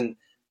person,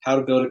 how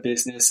to build a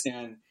business.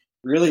 And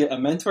really a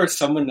mentor is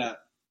someone that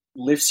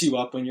lifts you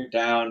up when you're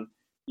down,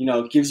 you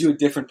know, gives you a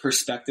different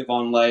perspective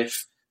on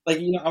life. Like,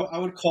 you know, I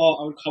would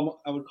call him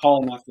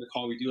after the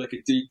call. We do like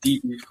a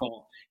debrief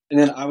call. And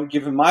then I would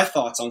give him my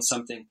thoughts on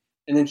something.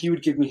 And then he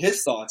would give me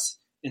his thoughts.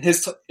 And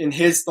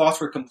his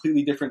thoughts were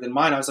completely different than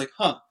mine. I was like,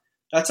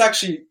 that's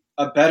actually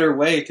a better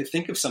way to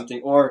think of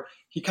something. Or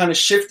he kind of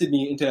shifted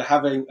me into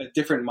having a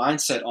different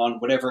mindset on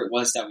whatever it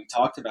was that we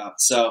talked about.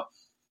 So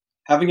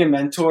having a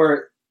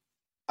mentor,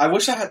 I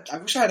wish I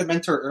had a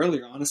mentor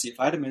earlier, honestly. If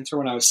I had a mentor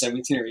when I was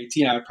 17 or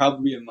 18, I would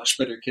probably be a much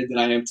better kid than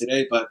I am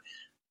today. But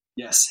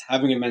yes,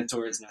 having a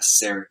mentor is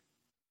necessary.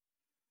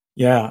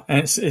 Yeah.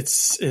 And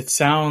it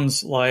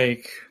sounds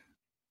like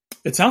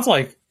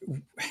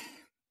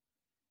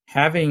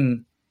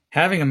having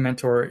a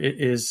mentor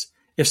is,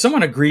 if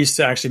someone agrees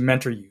to actually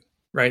mentor you,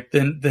 right,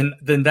 then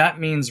that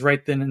means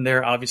right then and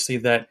there, obviously,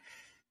 that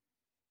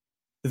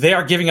they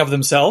are giving of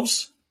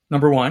themselves,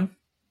 number one,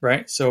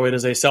 right? So it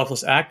is a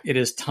selfless act. It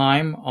is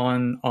time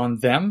on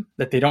them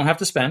that they don't have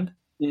to spend,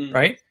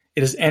 right?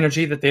 It is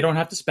energy that they don't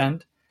have to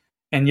spend.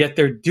 And yet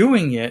they're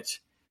doing it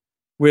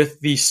with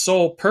the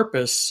sole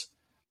purpose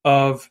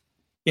of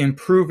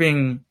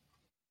improving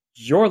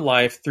your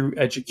life through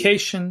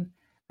education,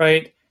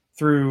 right?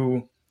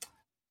 Through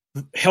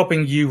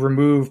helping you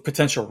remove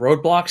potential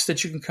roadblocks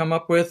that you can come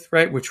up with,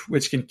 right?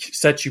 Which can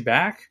set you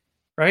back,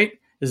 right?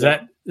 Is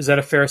that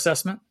a fair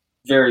assessment?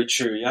 Very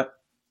true. Yep.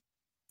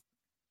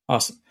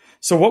 Awesome.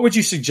 So what would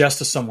you suggest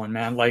to someone,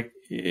 man? Like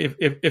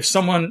if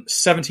someone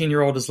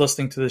 17-year-old is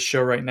listening to this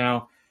show right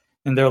now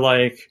and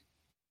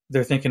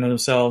they're thinking to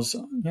themselves,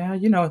 yeah,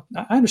 you know,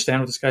 I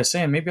understand what this guy's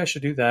saying. Maybe I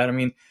should do that. I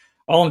mean,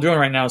 all I'm doing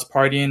right now is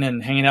partying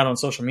and hanging out on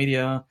social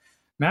media.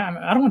 Man,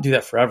 I don't want to do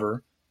that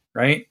forever,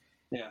 right?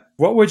 Yeah.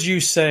 What would you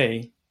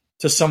say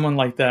to someone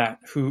like that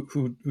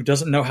who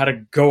doesn't know how to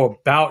go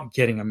about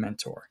getting a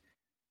mentor,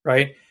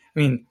 right? I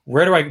mean,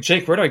 where do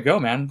I go,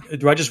 man?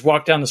 Do I just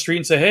walk down the street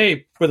and say,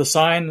 hey, with a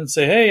sign and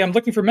say, hey, I'm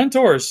looking for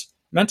mentors.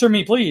 Mentor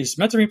me, please.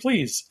 Mentor me,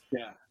 please.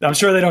 Yeah. I'm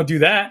sure they don't do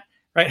that,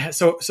 right?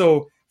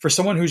 So for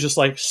someone who's just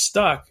like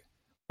stuck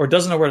or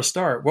doesn't know where to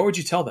start, what would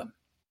you tell them?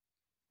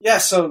 Yeah,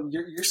 so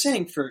you're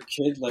saying for a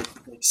kid like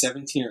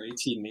 17 or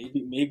 18,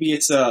 maybe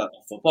it's a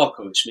football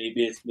coach,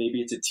 maybe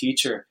it's a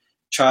teacher.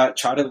 Try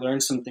to learn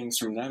some things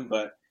from them.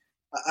 But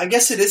I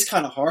guess it is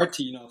kind of hard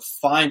to, you know,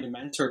 find a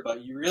mentor,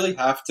 but you really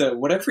have to,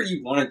 whatever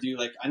you want to do.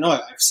 Like, I know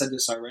I've said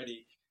this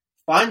already,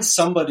 find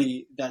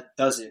somebody that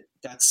does it,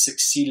 that's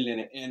succeeded in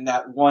it, and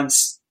that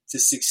wants to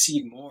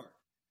succeed more.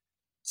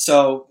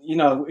 So, you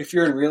know, if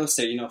you're in real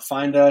estate, you know,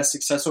 find a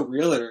successful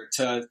realtor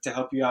to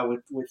help you out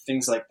with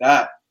things like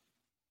that.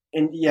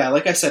 And yeah,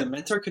 like I said, a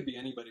mentor could be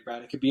anybody,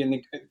 Brad. It could be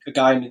a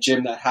guy in the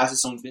gym that has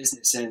his own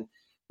business, and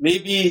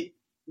maybe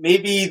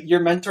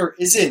your mentor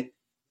isn't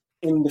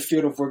in the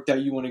field of work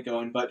that you want to go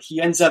in, but he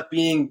ends up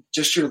being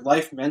just your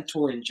life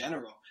mentor in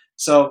general.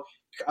 So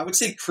I would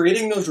say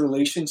creating those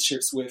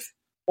relationships with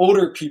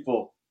older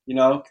people, you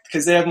know,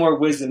 because they have more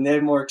wisdom, they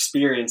have more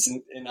experience,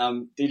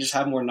 and they just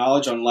have more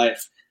knowledge on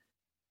life.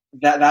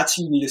 That's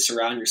who you need to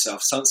surround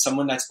yourself.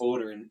 Someone that's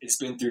older and has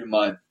been through the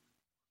mud.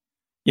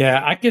 Yeah,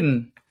 I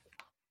can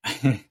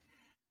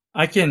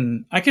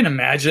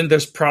imagine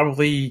there's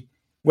probably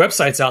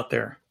websites out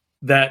there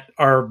that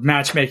are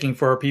matchmaking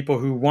for people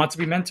who want to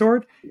be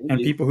mentored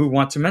and people who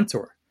want to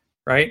mentor,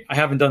 right? I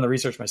haven't done the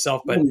research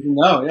myself, but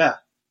no, yeah,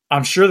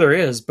 I'm sure there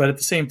is. But at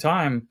the same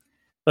time,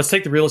 let's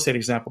take the real estate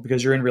example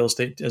because you're in real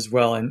estate as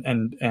well,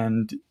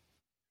 and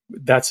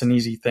that's an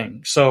easy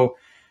thing. So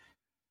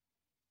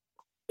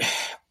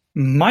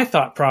my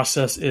thought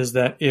process is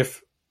that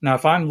if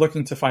I'm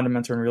looking to find a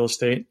mentor in real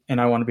estate and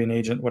I want to be an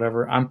agent,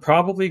 whatever, I'm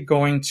probably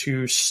going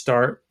to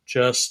start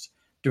just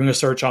doing a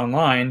search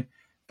online,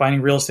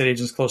 finding real estate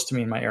agents close to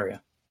me in my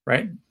area,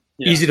 right?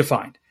 Yeah. Easy to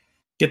find.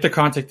 get the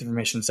contact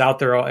information. It's out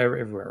there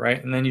everywhere,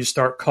 right? And then you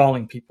start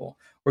calling people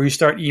or you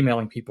start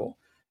emailing people,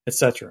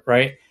 etc.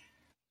 Right?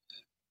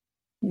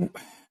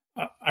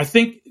 I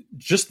think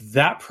just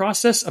that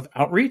process of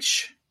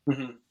outreach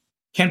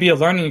can be a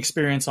learning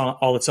experience on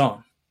all its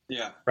own.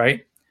 Yeah.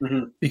 Right?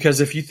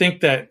 Because if you think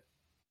that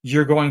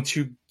you're going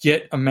to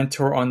get a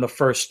mentor on the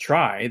first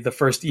try, the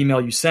first email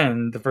you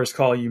send, the first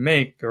call you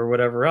make, or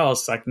whatever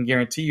else, I can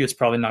guarantee you it's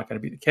probably not going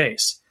to be the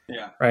case.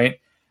 Yeah. Right?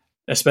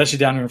 Especially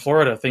down here in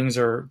Florida, things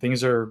are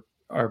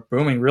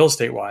booming real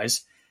estate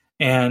wise,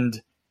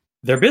 and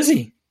they're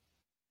busy,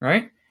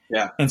 right?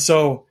 Yeah. And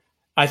so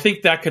I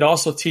think that could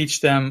also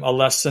teach them a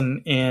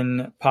lesson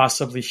in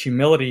possibly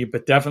humility,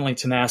 but definitely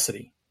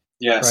tenacity.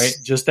 Yes. Right?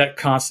 Just that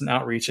constant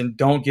outreach, and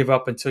don't give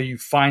up until you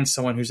find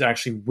someone who's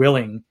actually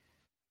willing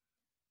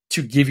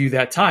to give you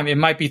that time. It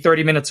might be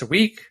 30 minutes a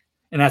week,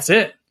 and that's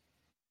it.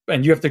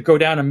 And you have to go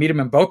down and meet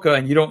them in Boca,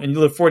 and you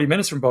live 40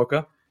 minutes from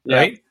Boca,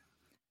 right?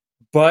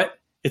 But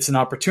it's an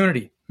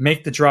opportunity.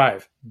 Make the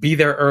drive. Be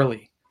there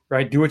early,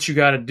 right? Do what you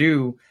got to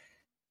do,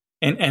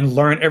 and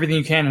learn everything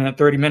you can in that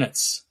 30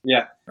 minutes.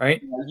 Yeah.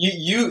 Right.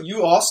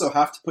 You also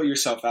have to put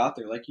yourself out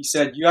there. Like you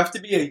said, you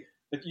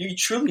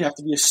truly have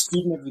to be a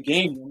student of the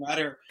game.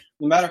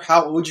 No matter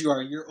how old you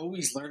are, you're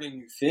always learning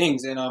new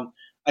things. And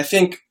I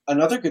think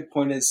another good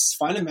point is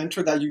find a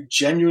mentor that you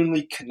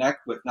genuinely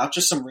connect with, not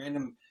just some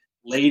random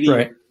lady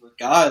or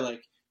guy.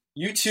 Like,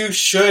 you two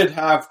should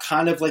have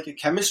kind of like a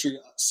chemistry,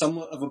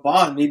 somewhat of a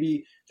bond,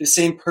 maybe the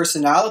same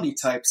personality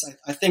types.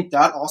 I think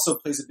that also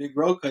plays a big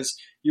role, because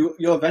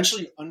you'll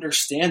eventually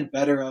understand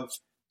better of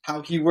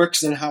how he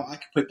works and how I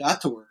could put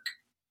that to work.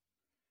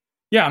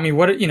 Yeah, I mean,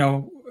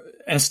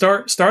 and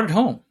start at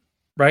home,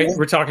 right? Yeah.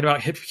 We're talking about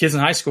kids in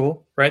high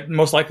school, right?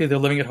 Most likely they're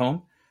living at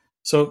home.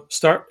 So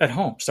start at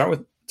home.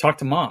 Talk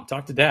to mom,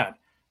 talk to dad,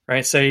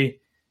 right?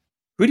 Say,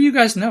 who do you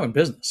guys know in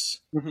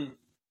business,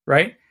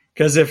 right?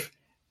 Because if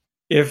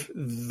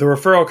the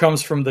referral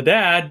comes from the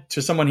dad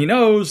to someone he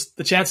knows,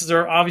 the chances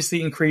are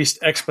obviously increased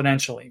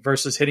exponentially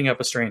versus hitting up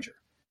a stranger,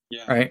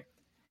 right?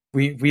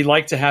 We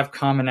like to have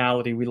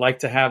commonality. We like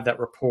to have that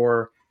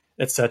rapport,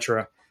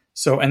 etc.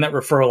 So, and that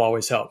referral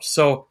always helps.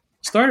 So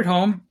start at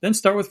home, then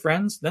start with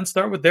friends, then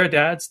start with their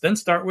dads, then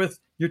start with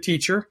your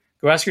teacher.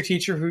 Go ask your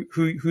teacher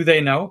who they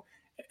know.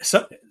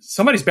 So,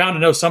 somebody's bound to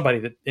know somebody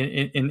that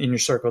in your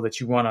circle that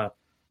you want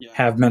to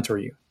have mentor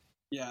you.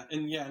 Yeah,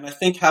 and I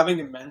think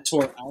having a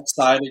mentor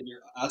outside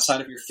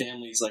of your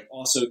family is like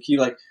also key.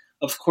 Like,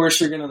 of course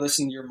you're going to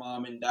listen to your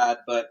mom and dad,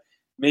 but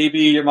maybe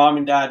your mom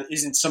and dad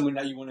isn't someone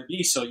that you want to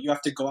be. So you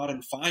have to go out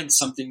and find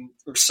something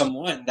or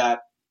someone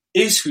that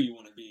is who you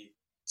want to be.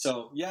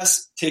 So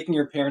yes, taking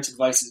your parents'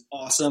 advice is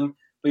awesome,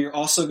 but you're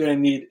also going to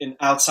need an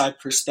outside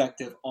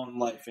perspective on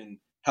life and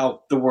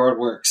how the world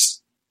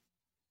works.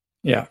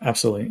 Yeah,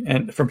 absolutely.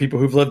 And from people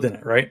who've lived in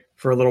it, right?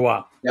 For a little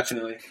while.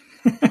 Definitely.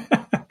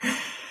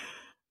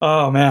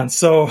 Oh man.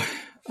 So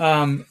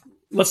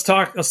let's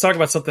talk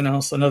about something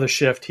else, another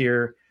shift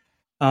here.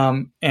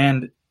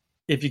 And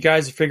if you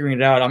guys are figuring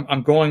it out,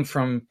 I'm going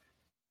from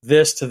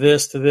this to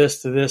this to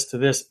this to this to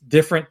this,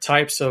 different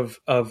types of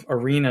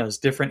arenas,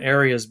 different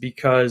areas,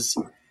 because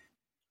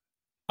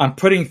I'm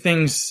putting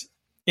things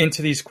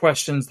into these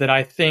questions that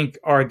I think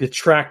are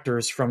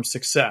detractors from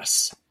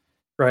success,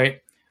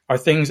 right? Are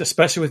things,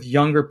 especially with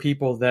younger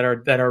people, that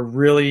are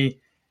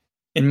really,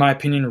 in my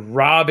opinion,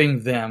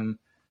 robbing them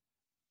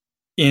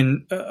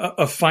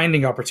of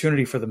finding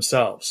opportunity for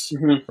themselves,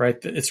 right?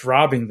 It's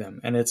robbing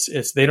them, and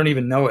it's they don't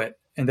even know it,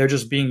 and they're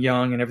just being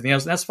young and everything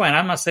else. And that's fine.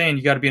 I'm not saying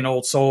you got to be an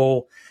old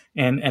soul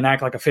and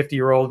act like a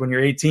 50-year-old when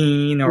you're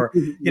 18, or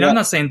I'm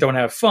not saying don't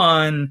have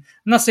fun.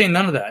 I'm not saying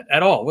none of that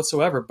at all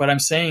whatsoever. But I'm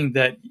saying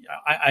that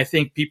I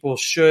think people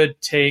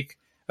should take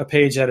a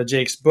page out of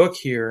Jake's book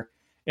here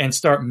and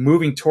start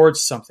moving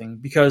towards something,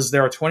 because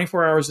there are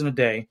 24 hours in a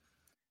day,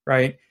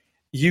 right?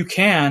 You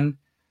can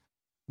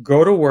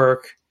go to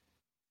work,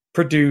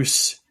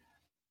 produce,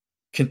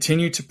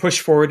 continue to push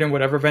forward in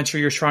whatever venture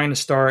you're trying to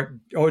start,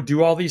 or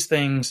do all these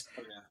things,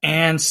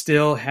 and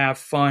still have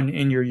fun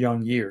in your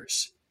young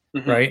years,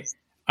 right?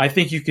 I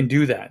think you can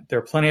do that. There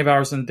are plenty of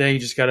hours in the day. You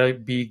just got to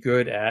be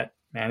good at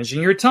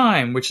managing your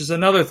time, which is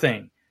another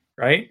thing,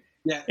 right?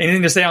 Yeah.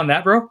 Anything to say on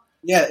that, bro?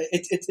 Yeah,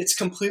 it's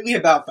completely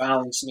about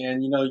balance,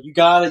 man. You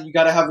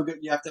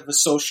have to have a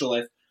social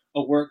life,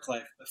 a work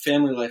life, a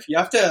family life. You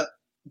have to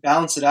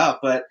balance it out.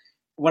 But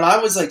when I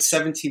was like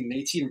 17 and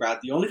 18, Brad,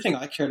 the only thing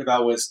I cared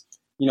about was,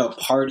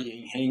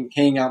 partying,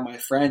 hanging out with my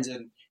friends.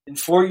 And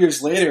 4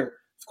 years later,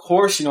 of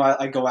course,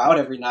 I go out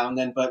every now and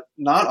then, but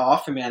not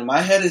often, man.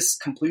 My head is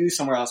completely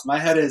somewhere else. My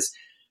head is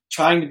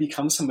trying to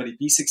become somebody,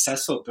 be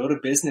successful, build a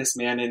business,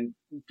 man, and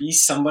be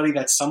somebody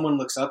that someone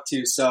looks up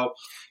to. So,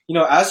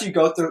 as you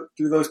go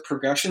through those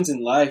progressions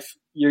in life,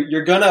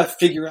 you're going to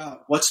figure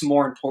out what's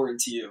more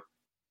important to you.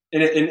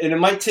 And it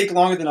might take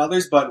longer than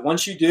others, but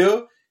once you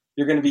do,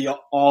 you're going to be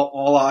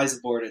all eyes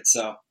aboard it.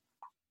 So,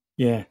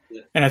 yeah.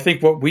 And I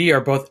think what we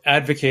are both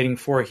advocating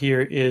for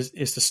here is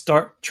to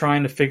start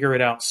trying to figure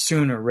it out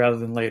sooner rather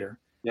than later.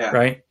 Yeah.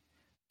 Right.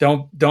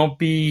 Don't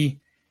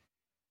be,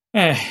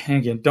 and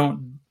again,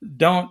 don't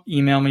don't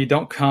email me.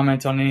 Don't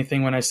comment on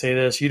anything when I say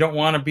this. You don't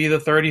want to be the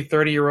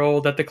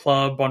 30-year-old at the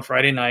club on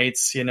Friday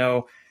nights, and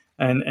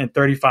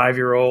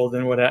 35-year-old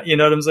and whatever. You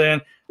know what I'm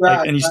saying?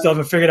 Right, and you still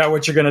haven't figured out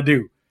what you're going to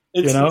do.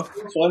 It's so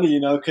funny,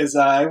 because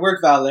I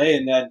work valet,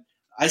 and then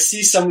I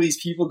see some of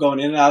these people going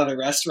in and out of the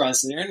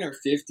restaurants, and they're in their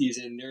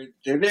 50s, and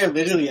they're there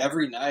literally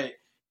every night.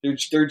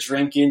 They're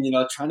drinking,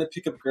 trying to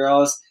pick up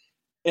girls.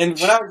 And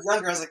when I was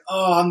younger, I was like,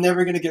 oh, I'm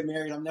never going to get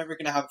married. I'm never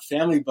going to have a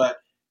family. But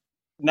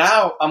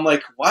now I'm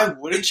like, why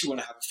wouldn't you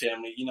want to have a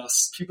family?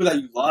 People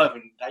that you love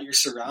and that you're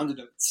surrounded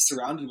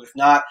with,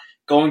 not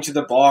going to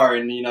the bar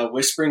and,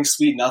 whispering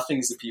sweet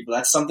nothings to people.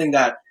 That's something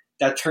that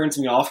turns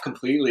me off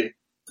completely.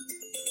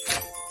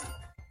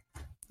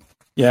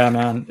 Yeah,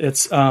 man.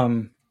 It's,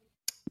 and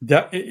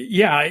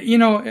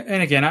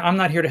again, I'm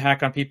not here to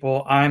hack on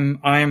people. I am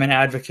an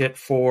advocate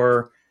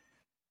for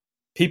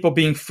people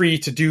being free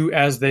to do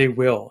as they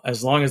will,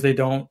 as long as they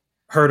don't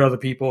hurt other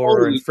people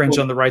or infringe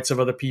on the rights of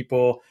other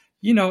people.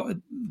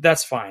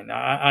 That's fine.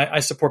 I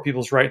support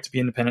people's right to be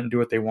independent and do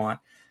what they want.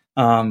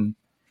 But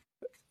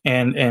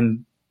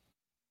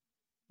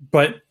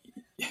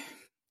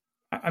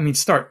I mean,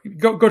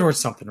 go towards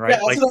something, right? Yeah,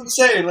 that's what I'm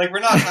saying. Like, we're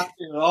not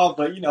happy at all,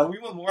 but we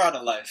want more out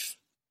of life.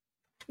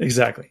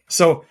 Exactly.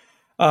 So,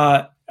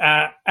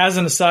 as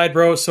an aside,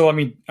 bro. So, I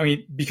mean,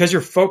 because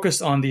you're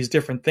focused on these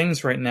different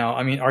things right now.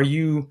 I mean,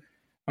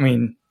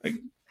 I'm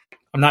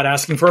not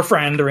asking for a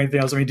friend or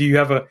anything else. I mean, do you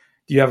have a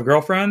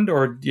girlfriend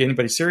or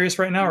anybody serious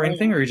right now or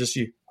anything, or are you just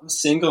you? I'm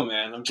single,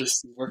 man. I'm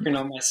just working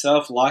on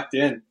myself, locked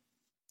in.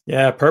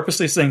 Yeah,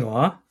 purposely single,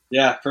 huh?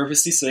 Yeah,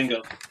 purposely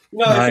single.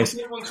 Nice. If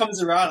anyone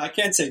comes around, I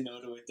can't say no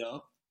to it,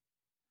 though.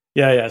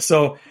 Yeah.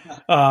 So,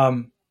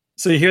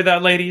 so you hear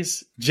that,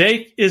 ladies?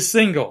 Jake is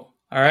single,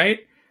 all right?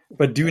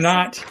 But do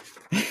not.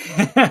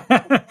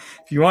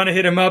 If you want to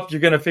hit him up,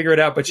 you're going to figure it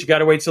out, but you got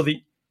to wait till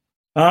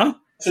huh?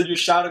 So you're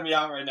shouting me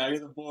out right now. You're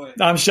the boy.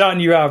 I'm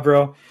shouting you out,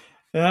 bro.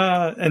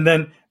 But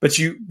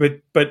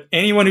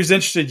anyone who's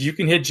interested, you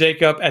can hit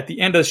Jake up at the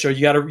end of the show.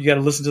 You got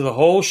to listen to the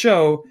whole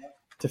show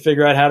to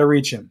figure out how to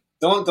reach him.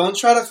 Don't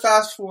try to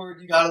fast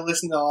forward. You got to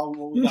listen to all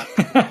what we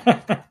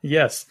got.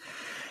 Yes.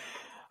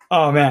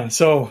 Oh man.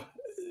 So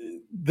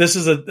this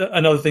is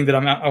another thing that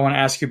I want to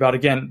ask you about.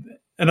 Again,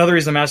 another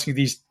reason I'm asking you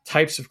these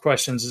types of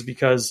questions is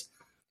because,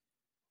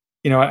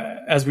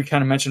 as we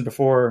kind of mentioned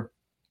before,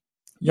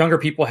 younger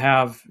people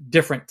have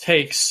different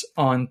takes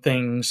on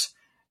things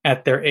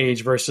at their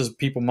age versus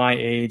people my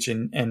age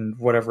and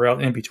whatever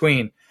else in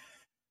between.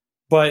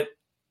 But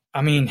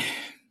I mean,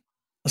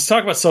 let's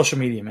talk about social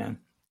media, man.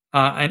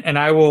 And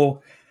I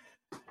will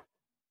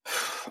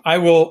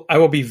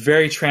be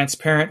very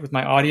transparent with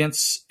my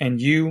audience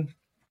and you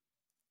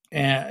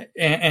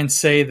and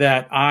say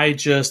that I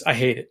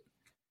hate it.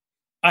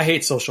 I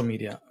hate social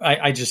media.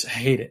 I just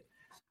hate it.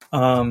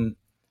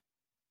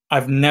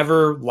 I've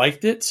never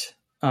liked it.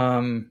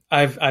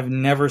 I've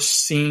never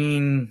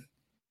seen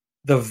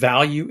the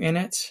value in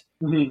it,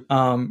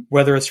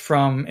 whether it's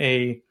from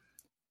a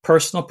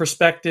personal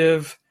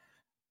perspective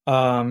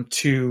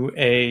to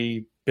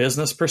a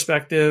business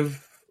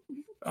perspective.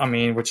 I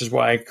mean, which is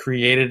why I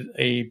created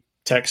a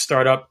tech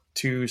startup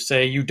to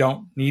say you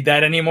don't need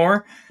that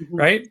anymore,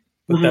 right?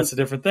 But that's a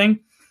different thing.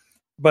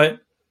 But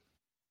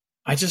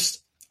I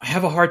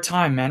have a hard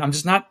time, man. I'm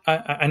just not.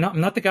 I'm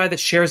not the guy that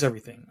shares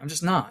everything. I'm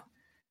just not.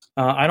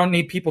 I don't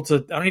need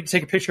to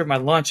take a picture of my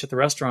lunch at the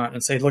restaurant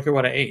and say, look at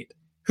what I ate.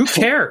 Who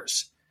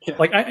cares?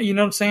 Yeah. You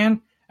know what I'm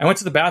saying? I went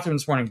to the bathroom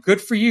this morning.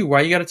 Good for you.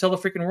 Why you got to tell the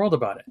freaking world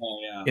about it? Oh,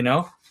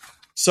 yeah.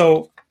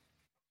 So,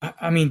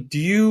 I mean,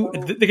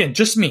 again,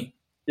 just me.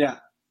 Yeah.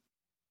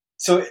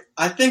 So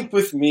I think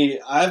with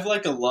me, I have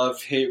like a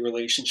love-hate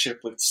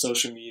relationship with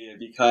social media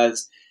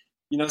because,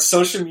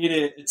 social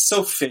media, it's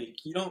so fake.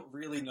 You don't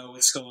really know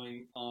what's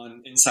going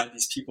on inside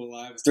these people's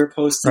lives. They're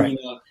posting, right.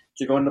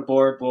 They're going to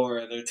Bora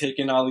Bora, they're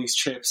taking all these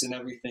trips and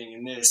everything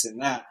and this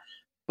and that.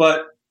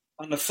 But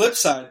on the flip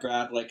side,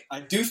 Brad, I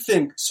do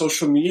think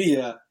social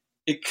media,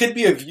 it could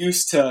be of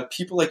use to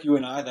people like you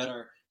and I that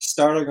are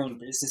starting our own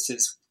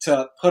businesses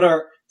to put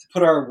our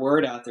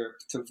word out there,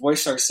 to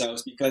voice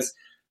ourselves, because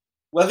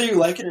whether you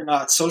like it or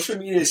not, social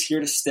media is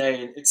here to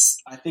stay, and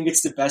I think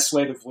it's the best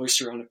way to voice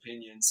your own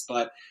opinions.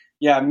 But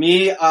yeah,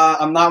 me,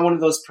 I'm not one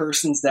of those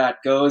persons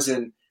that goes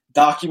and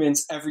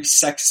documents every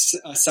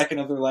second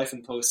of their life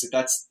and posts it.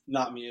 That's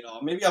not me at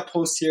all. Maybe I'll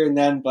post here and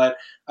then, but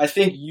I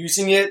think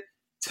using it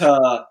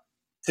to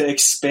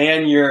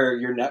expand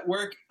your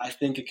network, I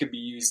think it could be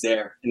used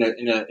there in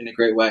a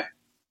great way.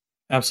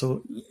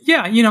 Absolutely.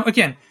 Yeah.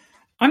 Again,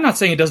 I'm not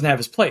saying it doesn't have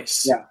its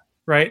place. Yeah.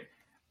 Right.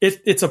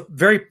 It's a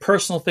very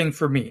personal thing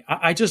for me.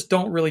 I just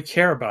don't really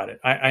care about it.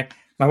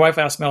 My wife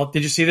asked Mel,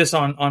 did you see this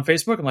on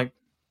Facebook? I'm like,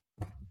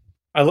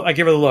 I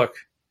give her the look.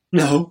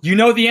 No. You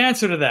know the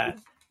answer to that.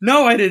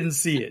 No, I didn't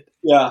see it.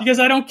 Yeah. Because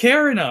I don't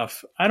care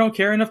enough. I don't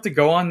care enough to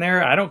go on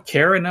there. I don't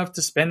care enough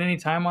to spend any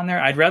time on there.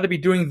 I'd rather be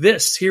doing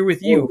this here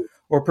with you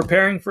or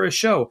preparing for a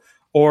show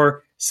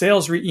or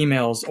sales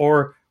emails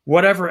or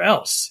whatever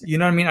else. You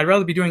know what I mean? I'd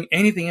rather be doing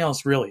anything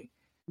else really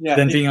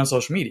than being on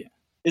social media.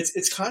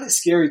 it's kind of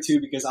scary too,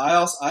 because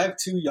I have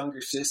two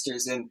younger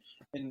sisters, and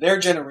in their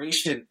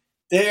generation,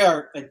 they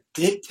are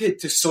addicted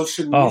to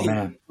social media. Oh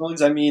man.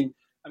 Phones.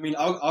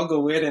 I'll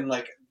go in and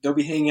like they'll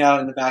be hanging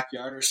out in the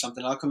backyard or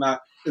something. I'll come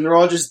out and they're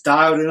all just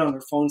dialed in on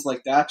their phones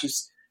like that,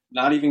 just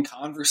not even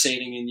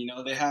conversating.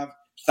 And they have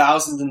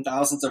thousands and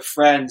thousands of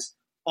friends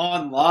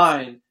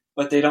online,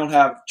 but they don't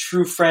have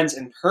true friends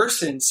in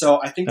person.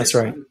 So I think That's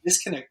there's right. a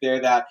disconnect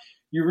there that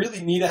you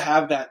really need to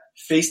have that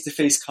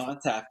face-to-face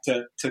contact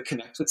to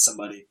connect with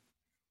somebody.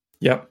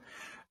 Yep.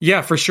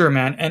 Yeah, for sure,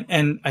 man.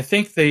 And I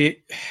think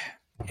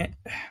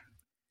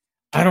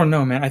I don't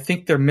know, man. I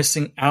think they're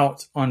missing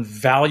out on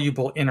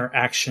valuable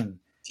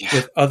interaction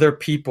with other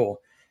people.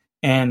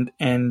 And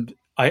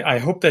I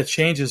hope that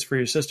changes for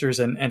your sisters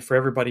and for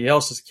everybody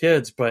else as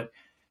kids. But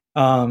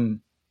they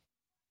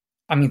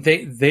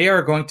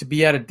are going to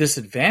be at a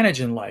disadvantage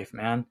in life,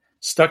 man.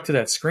 Stuck to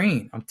that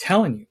screen. I'm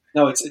telling you.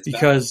 No, it's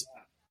because bad.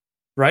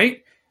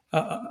 Right?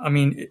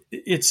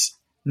 It's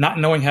not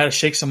knowing how to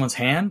shake someone's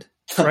hand,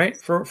 right?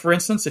 For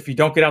instance, if you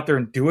don't get out there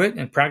and do it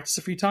and practice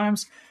a few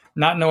times,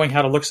 not knowing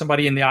how to look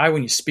somebody in the eye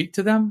when you speak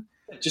to them,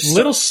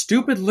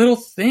 stupid little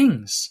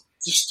things.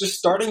 Just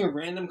starting a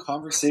random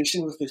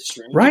conversation with a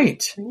stranger.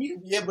 Right. You need to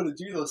be able to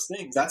do those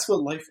things. That's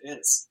what life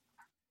is.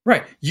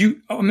 Right.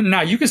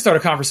 Now you can start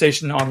a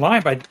conversation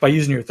online by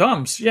using your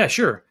thumbs. Yeah,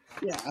 sure.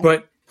 Yeah.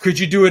 But could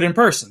you do it in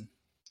person?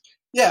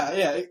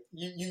 Yeah.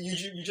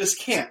 You just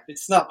can't.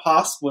 It's not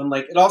possible. And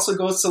like, it also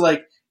goes to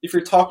like, if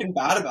you're talking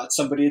bad about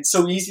somebody, it's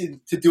so easy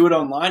to do it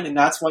online, and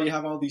that's why you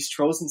have all these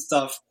trolls and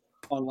stuff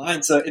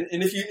online. So,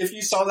 and if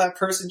you saw that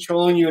person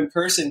trolling you in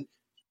person,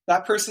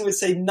 that person would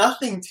say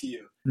nothing to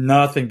you.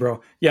 Nothing,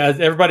 bro. Yeah,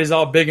 everybody's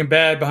all big and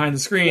bad behind the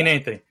screen,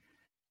 ain't they?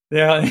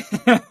 Yeah.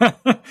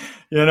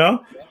 Yeah.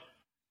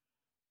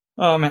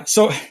 Oh man.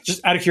 So,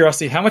 just out of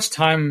curiosity, how much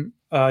time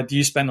do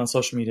you spend on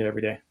social media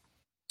every day?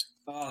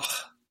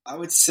 I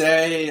would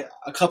say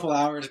a couple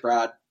hours,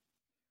 Brad.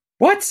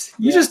 What?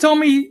 You just told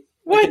me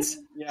what?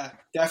 Yeah,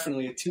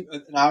 definitely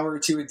an hour or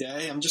two a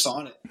day. I'm just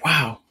on it.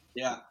 Wow.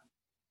 Yeah.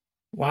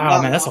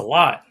 Wow, man, that's a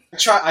lot. I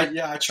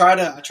try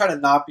to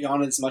not be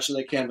on it as much as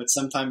I can, but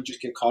sometimes you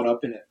just get caught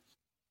up in it.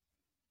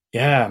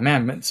 Yeah,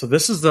 man. So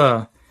this is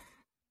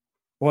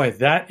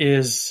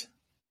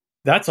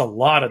that's a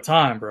lot of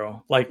time,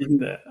 bro. Like,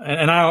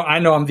 and I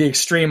know I'm the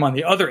extreme on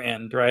the other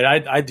end,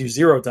 right? I do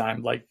zero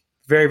time, like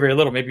very, very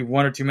little, maybe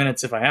 1 or 2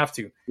 minutes if I have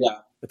to. Yeah.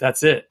 But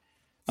that's it.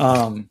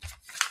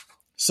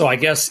 So I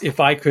guess if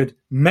I could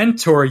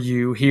mentor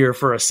you here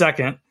for a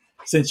second,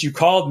 since you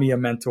called me a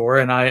mentor,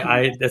 and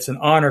I it's an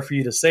honor for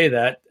you to say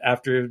that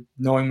after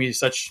knowing me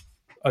such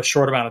a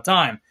short amount of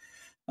time.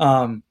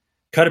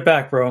 Cut it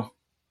back, bro.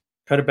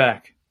 Cut it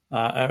back.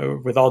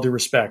 With all due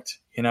respect,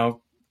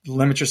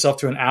 limit yourself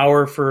to an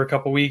hour for a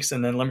couple weeks,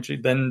 and then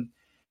then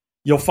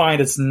you'll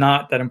find it's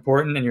not that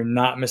important, and you're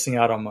not missing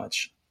out on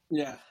much.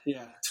 Yeah,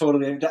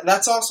 totally.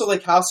 That's also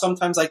like how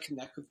sometimes I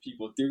connect with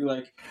people through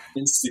like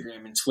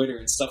Instagram and Twitter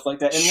and stuff like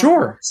that. And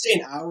sure. Say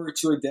an hour or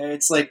two a day.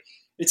 It's like,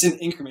 it's in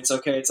increments.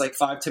 Okay. It's like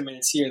 5-10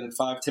 minutes here, then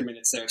 5-10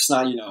 minutes there. It's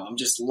not, I'm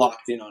just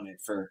locked in on it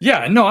for.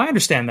 Yeah, no, I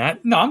understand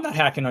that. No, I'm not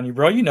hacking on you,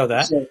 bro. You know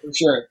that. For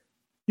sure.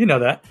 You know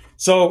that.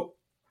 So,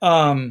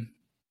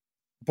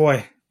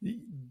 boy,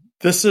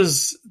 this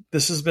has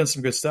been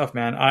some good stuff,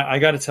 man. I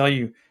got to tell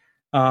you,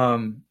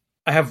 I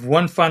have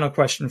one final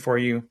question for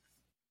you,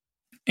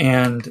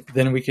 and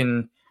then we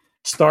can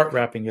start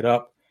wrapping it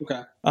up.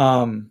 Okay.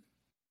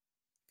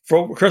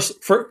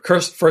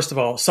 First of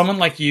all, someone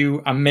like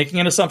you, I'm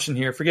making an assumption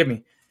here. Forgive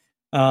me.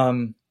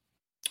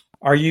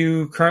 Are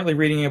you currently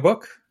reading a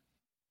book?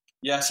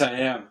 Yes, I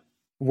am.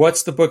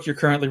 What's the book you're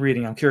currently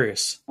reading? I'm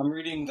curious. I'm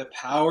reading The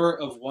Power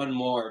of One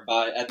More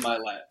by Ed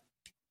Milet.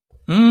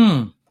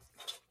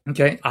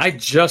 Okay. I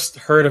just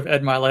heard of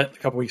Ed Milet a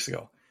couple weeks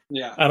ago.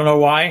 Yeah. I don't know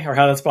why or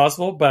how that's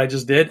possible, but I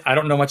just did. I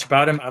don't know much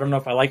about him. I don't know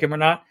if I like him or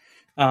not.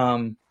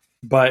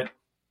 But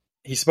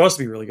he's supposed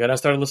to be really good. I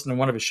started listening to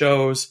one of his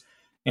shows,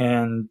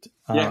 and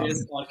he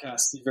has a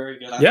podcast. He's very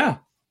good. Yeah.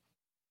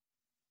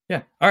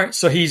 All right.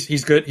 So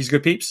he's good. He's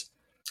good peeps.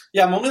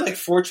 Yeah, I'm only like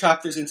 4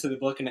 chapters into the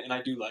book, and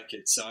I do like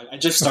it. So I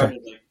just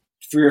started like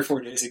 3 or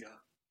 4 days ago.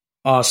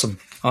 Awesome.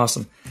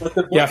 But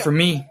the book, for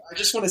me, I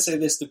just want to say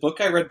this: the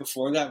book I read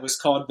before that was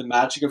called "The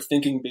Magic of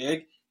Thinking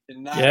Big,"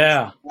 and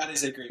that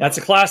is a great. That's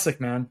book. a classic,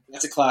 man.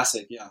 That's a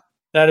classic. Yeah.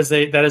 That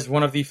is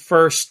one of the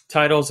first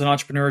titles an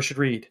entrepreneur should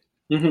read.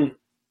 Mm-hmm.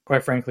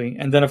 Quite frankly,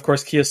 and then of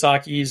course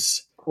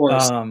Kiyosaki's. Of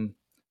course.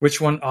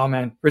 Which one? Oh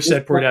man, Rich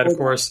Dad Poor Dad, of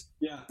course.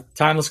 Yeah.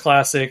 Timeless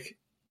classic,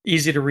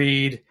 easy to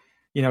read.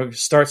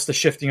 Starts the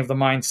shifting of the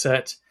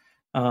mindset.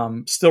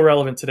 Still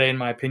relevant today, in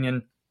my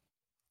opinion.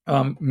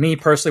 Me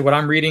personally, what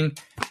I'm reading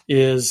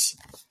is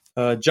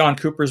John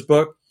Cooper's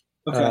book,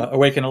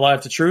 Awaken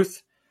Alive to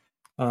Truth.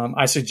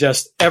 I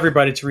suggest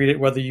everybody to read it,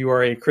 whether you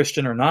are a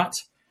Christian or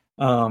not.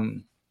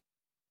 And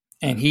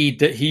he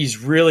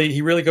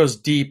really goes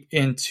deep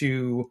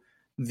into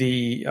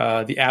the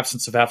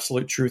absence of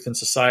absolute truth in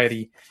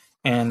society,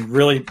 and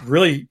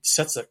really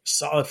sets a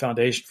solid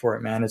foundation for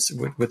it, man. It's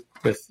with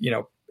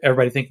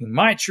everybody thinking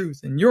my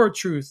truth and your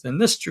truth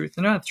and this truth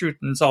and that truth,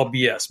 and it's all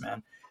BS,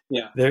 man.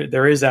 Yeah.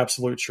 There is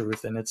absolute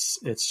truth, and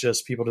it's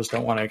just people just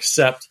don't want to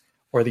accept,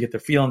 or they get their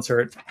feelings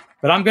hurt.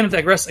 But I'm going to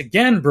digress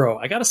again, bro.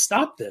 I got to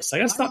stop this. I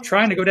got to stop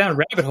trying to go down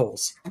rabbit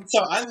holes.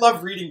 So I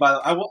love reading, by the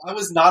way. I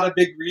was not a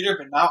big reader,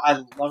 but now I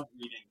love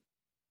reading.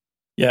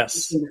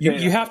 Yes.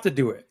 You have to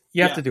do it.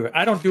 You have to do it.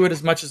 I don't do it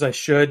as much as I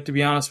should, to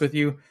be honest with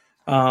you.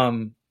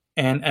 And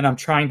I'm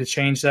trying to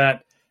change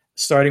that,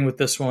 starting with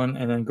this one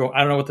and then go. I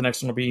don't know what the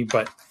next one will be,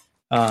 but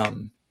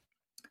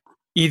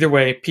either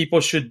way, people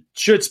should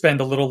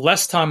spend a little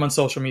less time on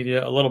social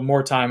media, a little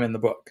more time in a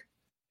book.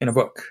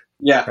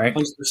 Yeah, right?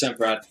 100%,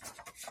 Brad.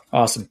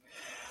 Awesome.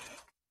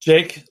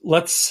 Jake,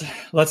 let's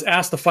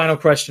ask the final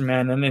question,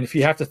 man. And if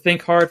you have to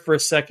think hard for a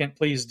second,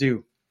 please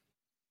do.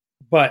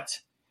 But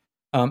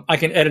I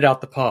can edit out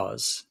the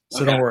pause,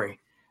 so Don't worry.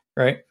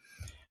 Right?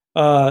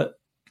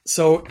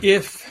 So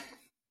if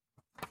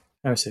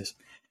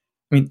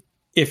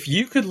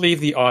you could leave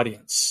the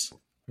audience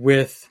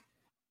with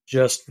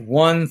just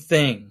one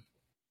thing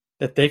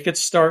that they could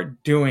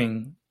start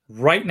doing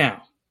right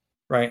now,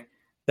 right,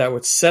 that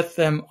would set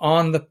them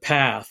on the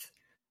path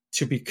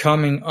to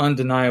becoming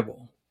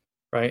undeniable,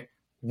 right?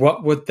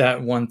 What would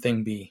that one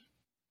thing be?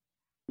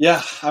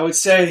 Yeah, I would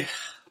say,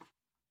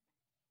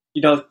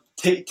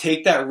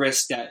 take that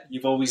risk that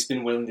you've always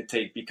been willing to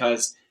take,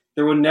 because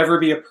there will never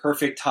be a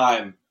perfect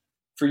time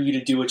for you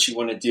to do what you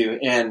want to do.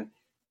 And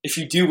if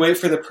you do wait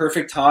for the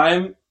perfect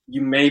time,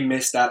 you may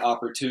miss that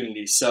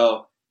opportunity.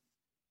 So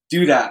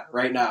do that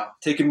right now.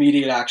 Take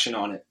immediate action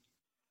on it.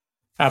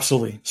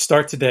 Absolutely.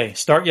 Start today.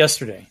 Start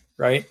yesterday,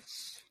 right?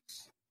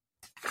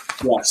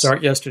 Yes.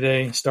 Start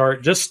yesterday.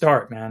 Just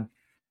start, man.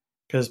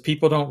 Because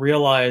people don't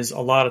realize a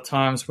lot of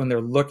times when they're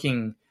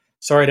looking.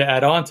 Sorry to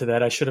add on to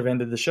that. I should have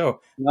ended the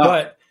show,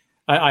 but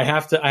I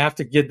have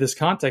to get this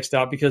context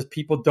out, because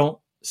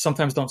people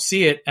sometimes don't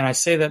see it, and I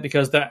say that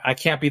because I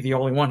can't be the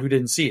only one who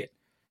didn't see it,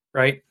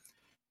 right?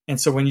 And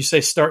so when you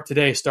say start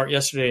today, start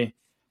yesterday,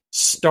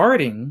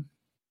 starting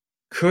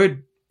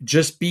could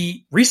just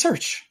be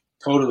research.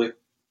 Totally.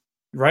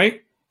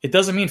 Right? It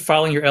doesn't mean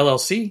filing your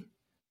LLC,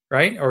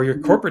 right? Or your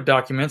corporate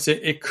documents.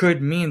 It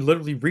could mean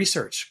literally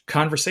research,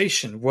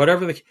 conversation,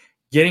 whatever,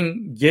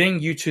 getting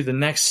you to the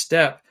next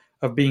step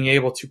of being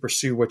able to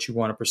pursue what you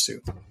want to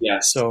pursue.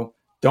 Yes. So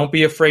don't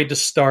be afraid to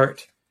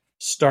start.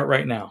 Start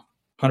right now,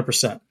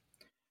 100%.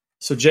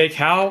 So Jake,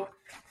 how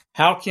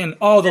can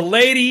all the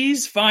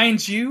ladies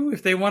find you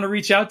if they want to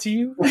reach out to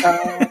you,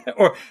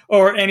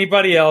 or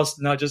anybody else?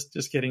 No,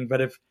 just kidding.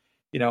 But if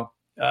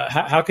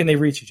how can they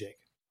reach you, Jake?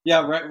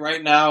 Yeah,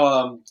 right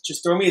now,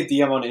 just throw me a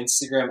DM on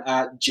Instagram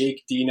at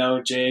Jake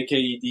Dino,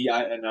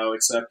 JakeDino.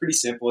 It's pretty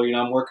simple.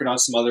 I'm working on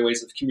some other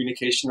ways of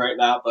communication right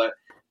now, but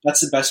that's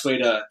the best way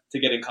to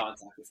get in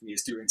contact with me,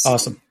 is through Instagram.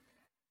 Awesome.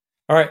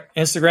 All right,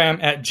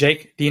 Instagram at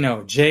Jake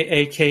Dino,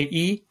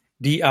 JakeDino.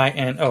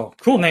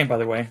 Cool name, by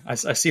the way. I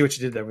see what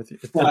you did there with you.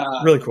 It's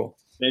really cool.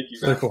 Thank you.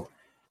 Really cool.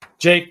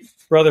 Jake,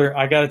 brother,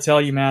 I got to tell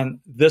you, man,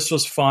 this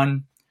was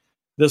fun.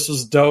 This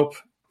was dope.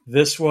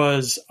 This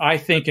was, I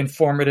think,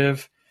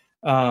 informative.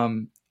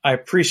 I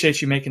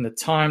appreciate you making the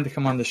time to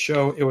come on the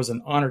show. It was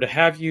an honor to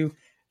have you.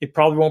 It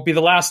probably won't be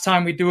the last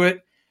time we do it.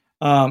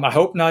 I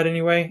hope not,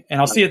 anyway. And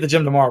I'll see you at the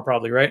gym tomorrow,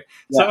 probably, right?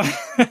 Yeah. So,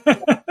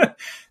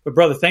 but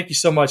brother, thank you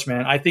so much,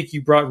 man. I think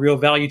you brought real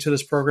value to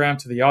this program,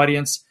 to the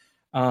audience.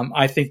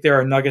 I think there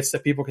are nuggets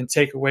that people can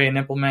take away and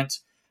implement,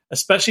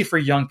 especially for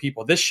young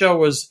people. This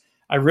show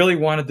I really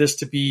wanted this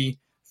to be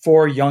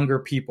for younger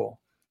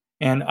people.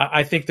 And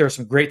I think there are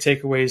some great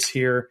takeaways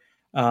here.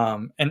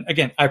 And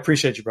again, I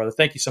appreciate you, brother.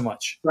 Thank you so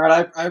much.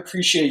 Brad, I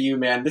appreciate you,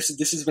 man. This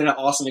has been an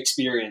awesome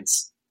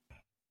experience.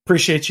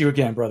 Appreciate you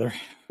again, brother.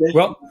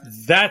 Well,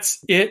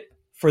 that's it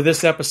for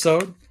this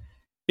episode.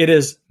 It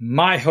is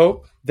my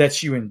hope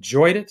that you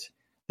enjoyed it,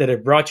 that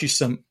it brought you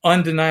some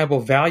undeniable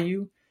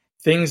value,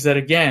 things that,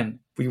 again,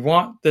 we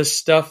want this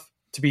stuff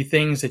to be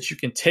things that you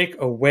can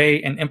take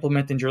away and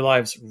implement in your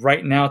lives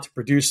right now to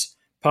produce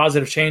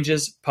positive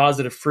changes,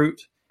 positive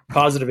fruit,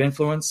 positive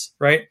influence,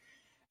 right?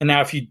 And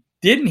now if you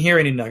didn't hear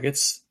any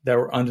nuggets that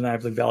were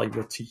undeniably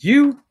valuable to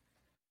you,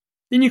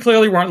 then you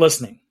clearly weren't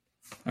listening.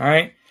 All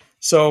right.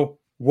 So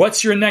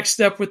what's your next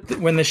step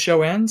when the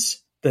show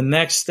ends? The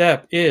next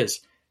step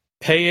is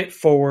pay it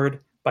forward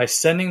by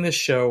sending this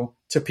show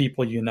to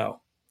people you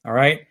know. All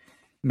right.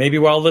 Maybe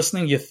while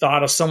listening, you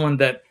thought of someone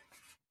that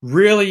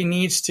really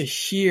needs to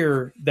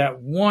hear that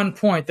one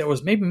point that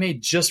was maybe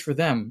made just for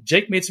them.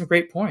 Jake made some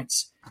great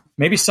points.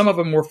 Maybe some of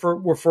them were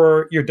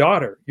for your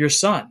daughter, your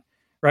son,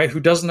 right? Who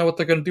doesn't know what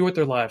they're going to do with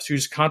their lives,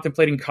 who's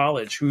contemplating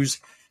college, who's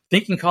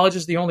thinking college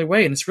is the only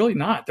way, and it's really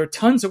not. There are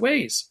tons of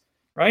ways,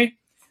 right?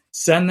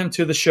 Send them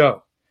to the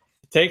show.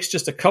 It takes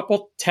just a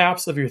couple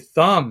taps of your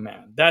thumb,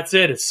 man. That's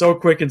it. It's so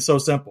quick and so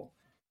simple,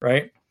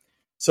 right?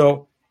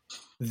 So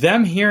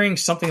them hearing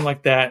something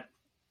like that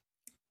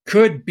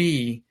could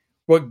be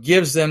what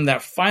gives them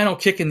that final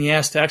kick in the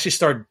ass to actually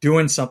start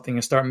doing something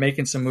and start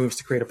making some moves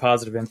to create a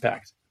positive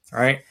impact. All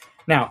right.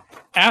 Now,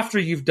 after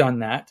you've done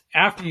that,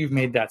 after you've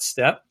made that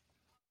step,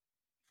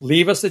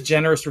 leave us a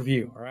generous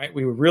review. All right.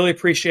 We would really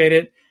appreciate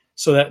it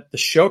so that the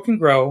show can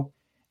grow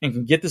and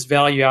can get this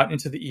value out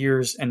into the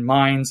ears and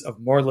minds of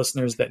more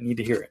listeners that need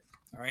to hear it.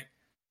 All right.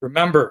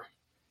 Remember,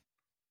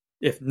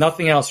 if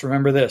nothing else,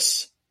 remember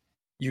this.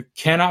 You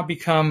cannot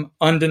become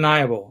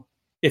undeniable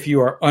if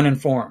you are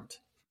uninformed,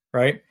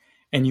 right?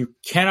 And you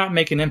cannot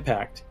make an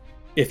impact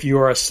if you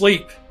are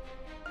asleep.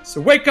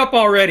 So wake up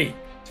already.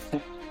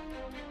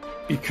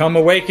 Become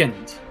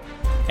awakened,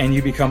 and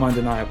you become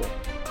undeniable.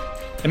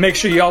 And make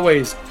sure you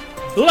always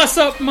bless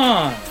up,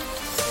 man.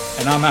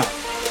 And I'm out.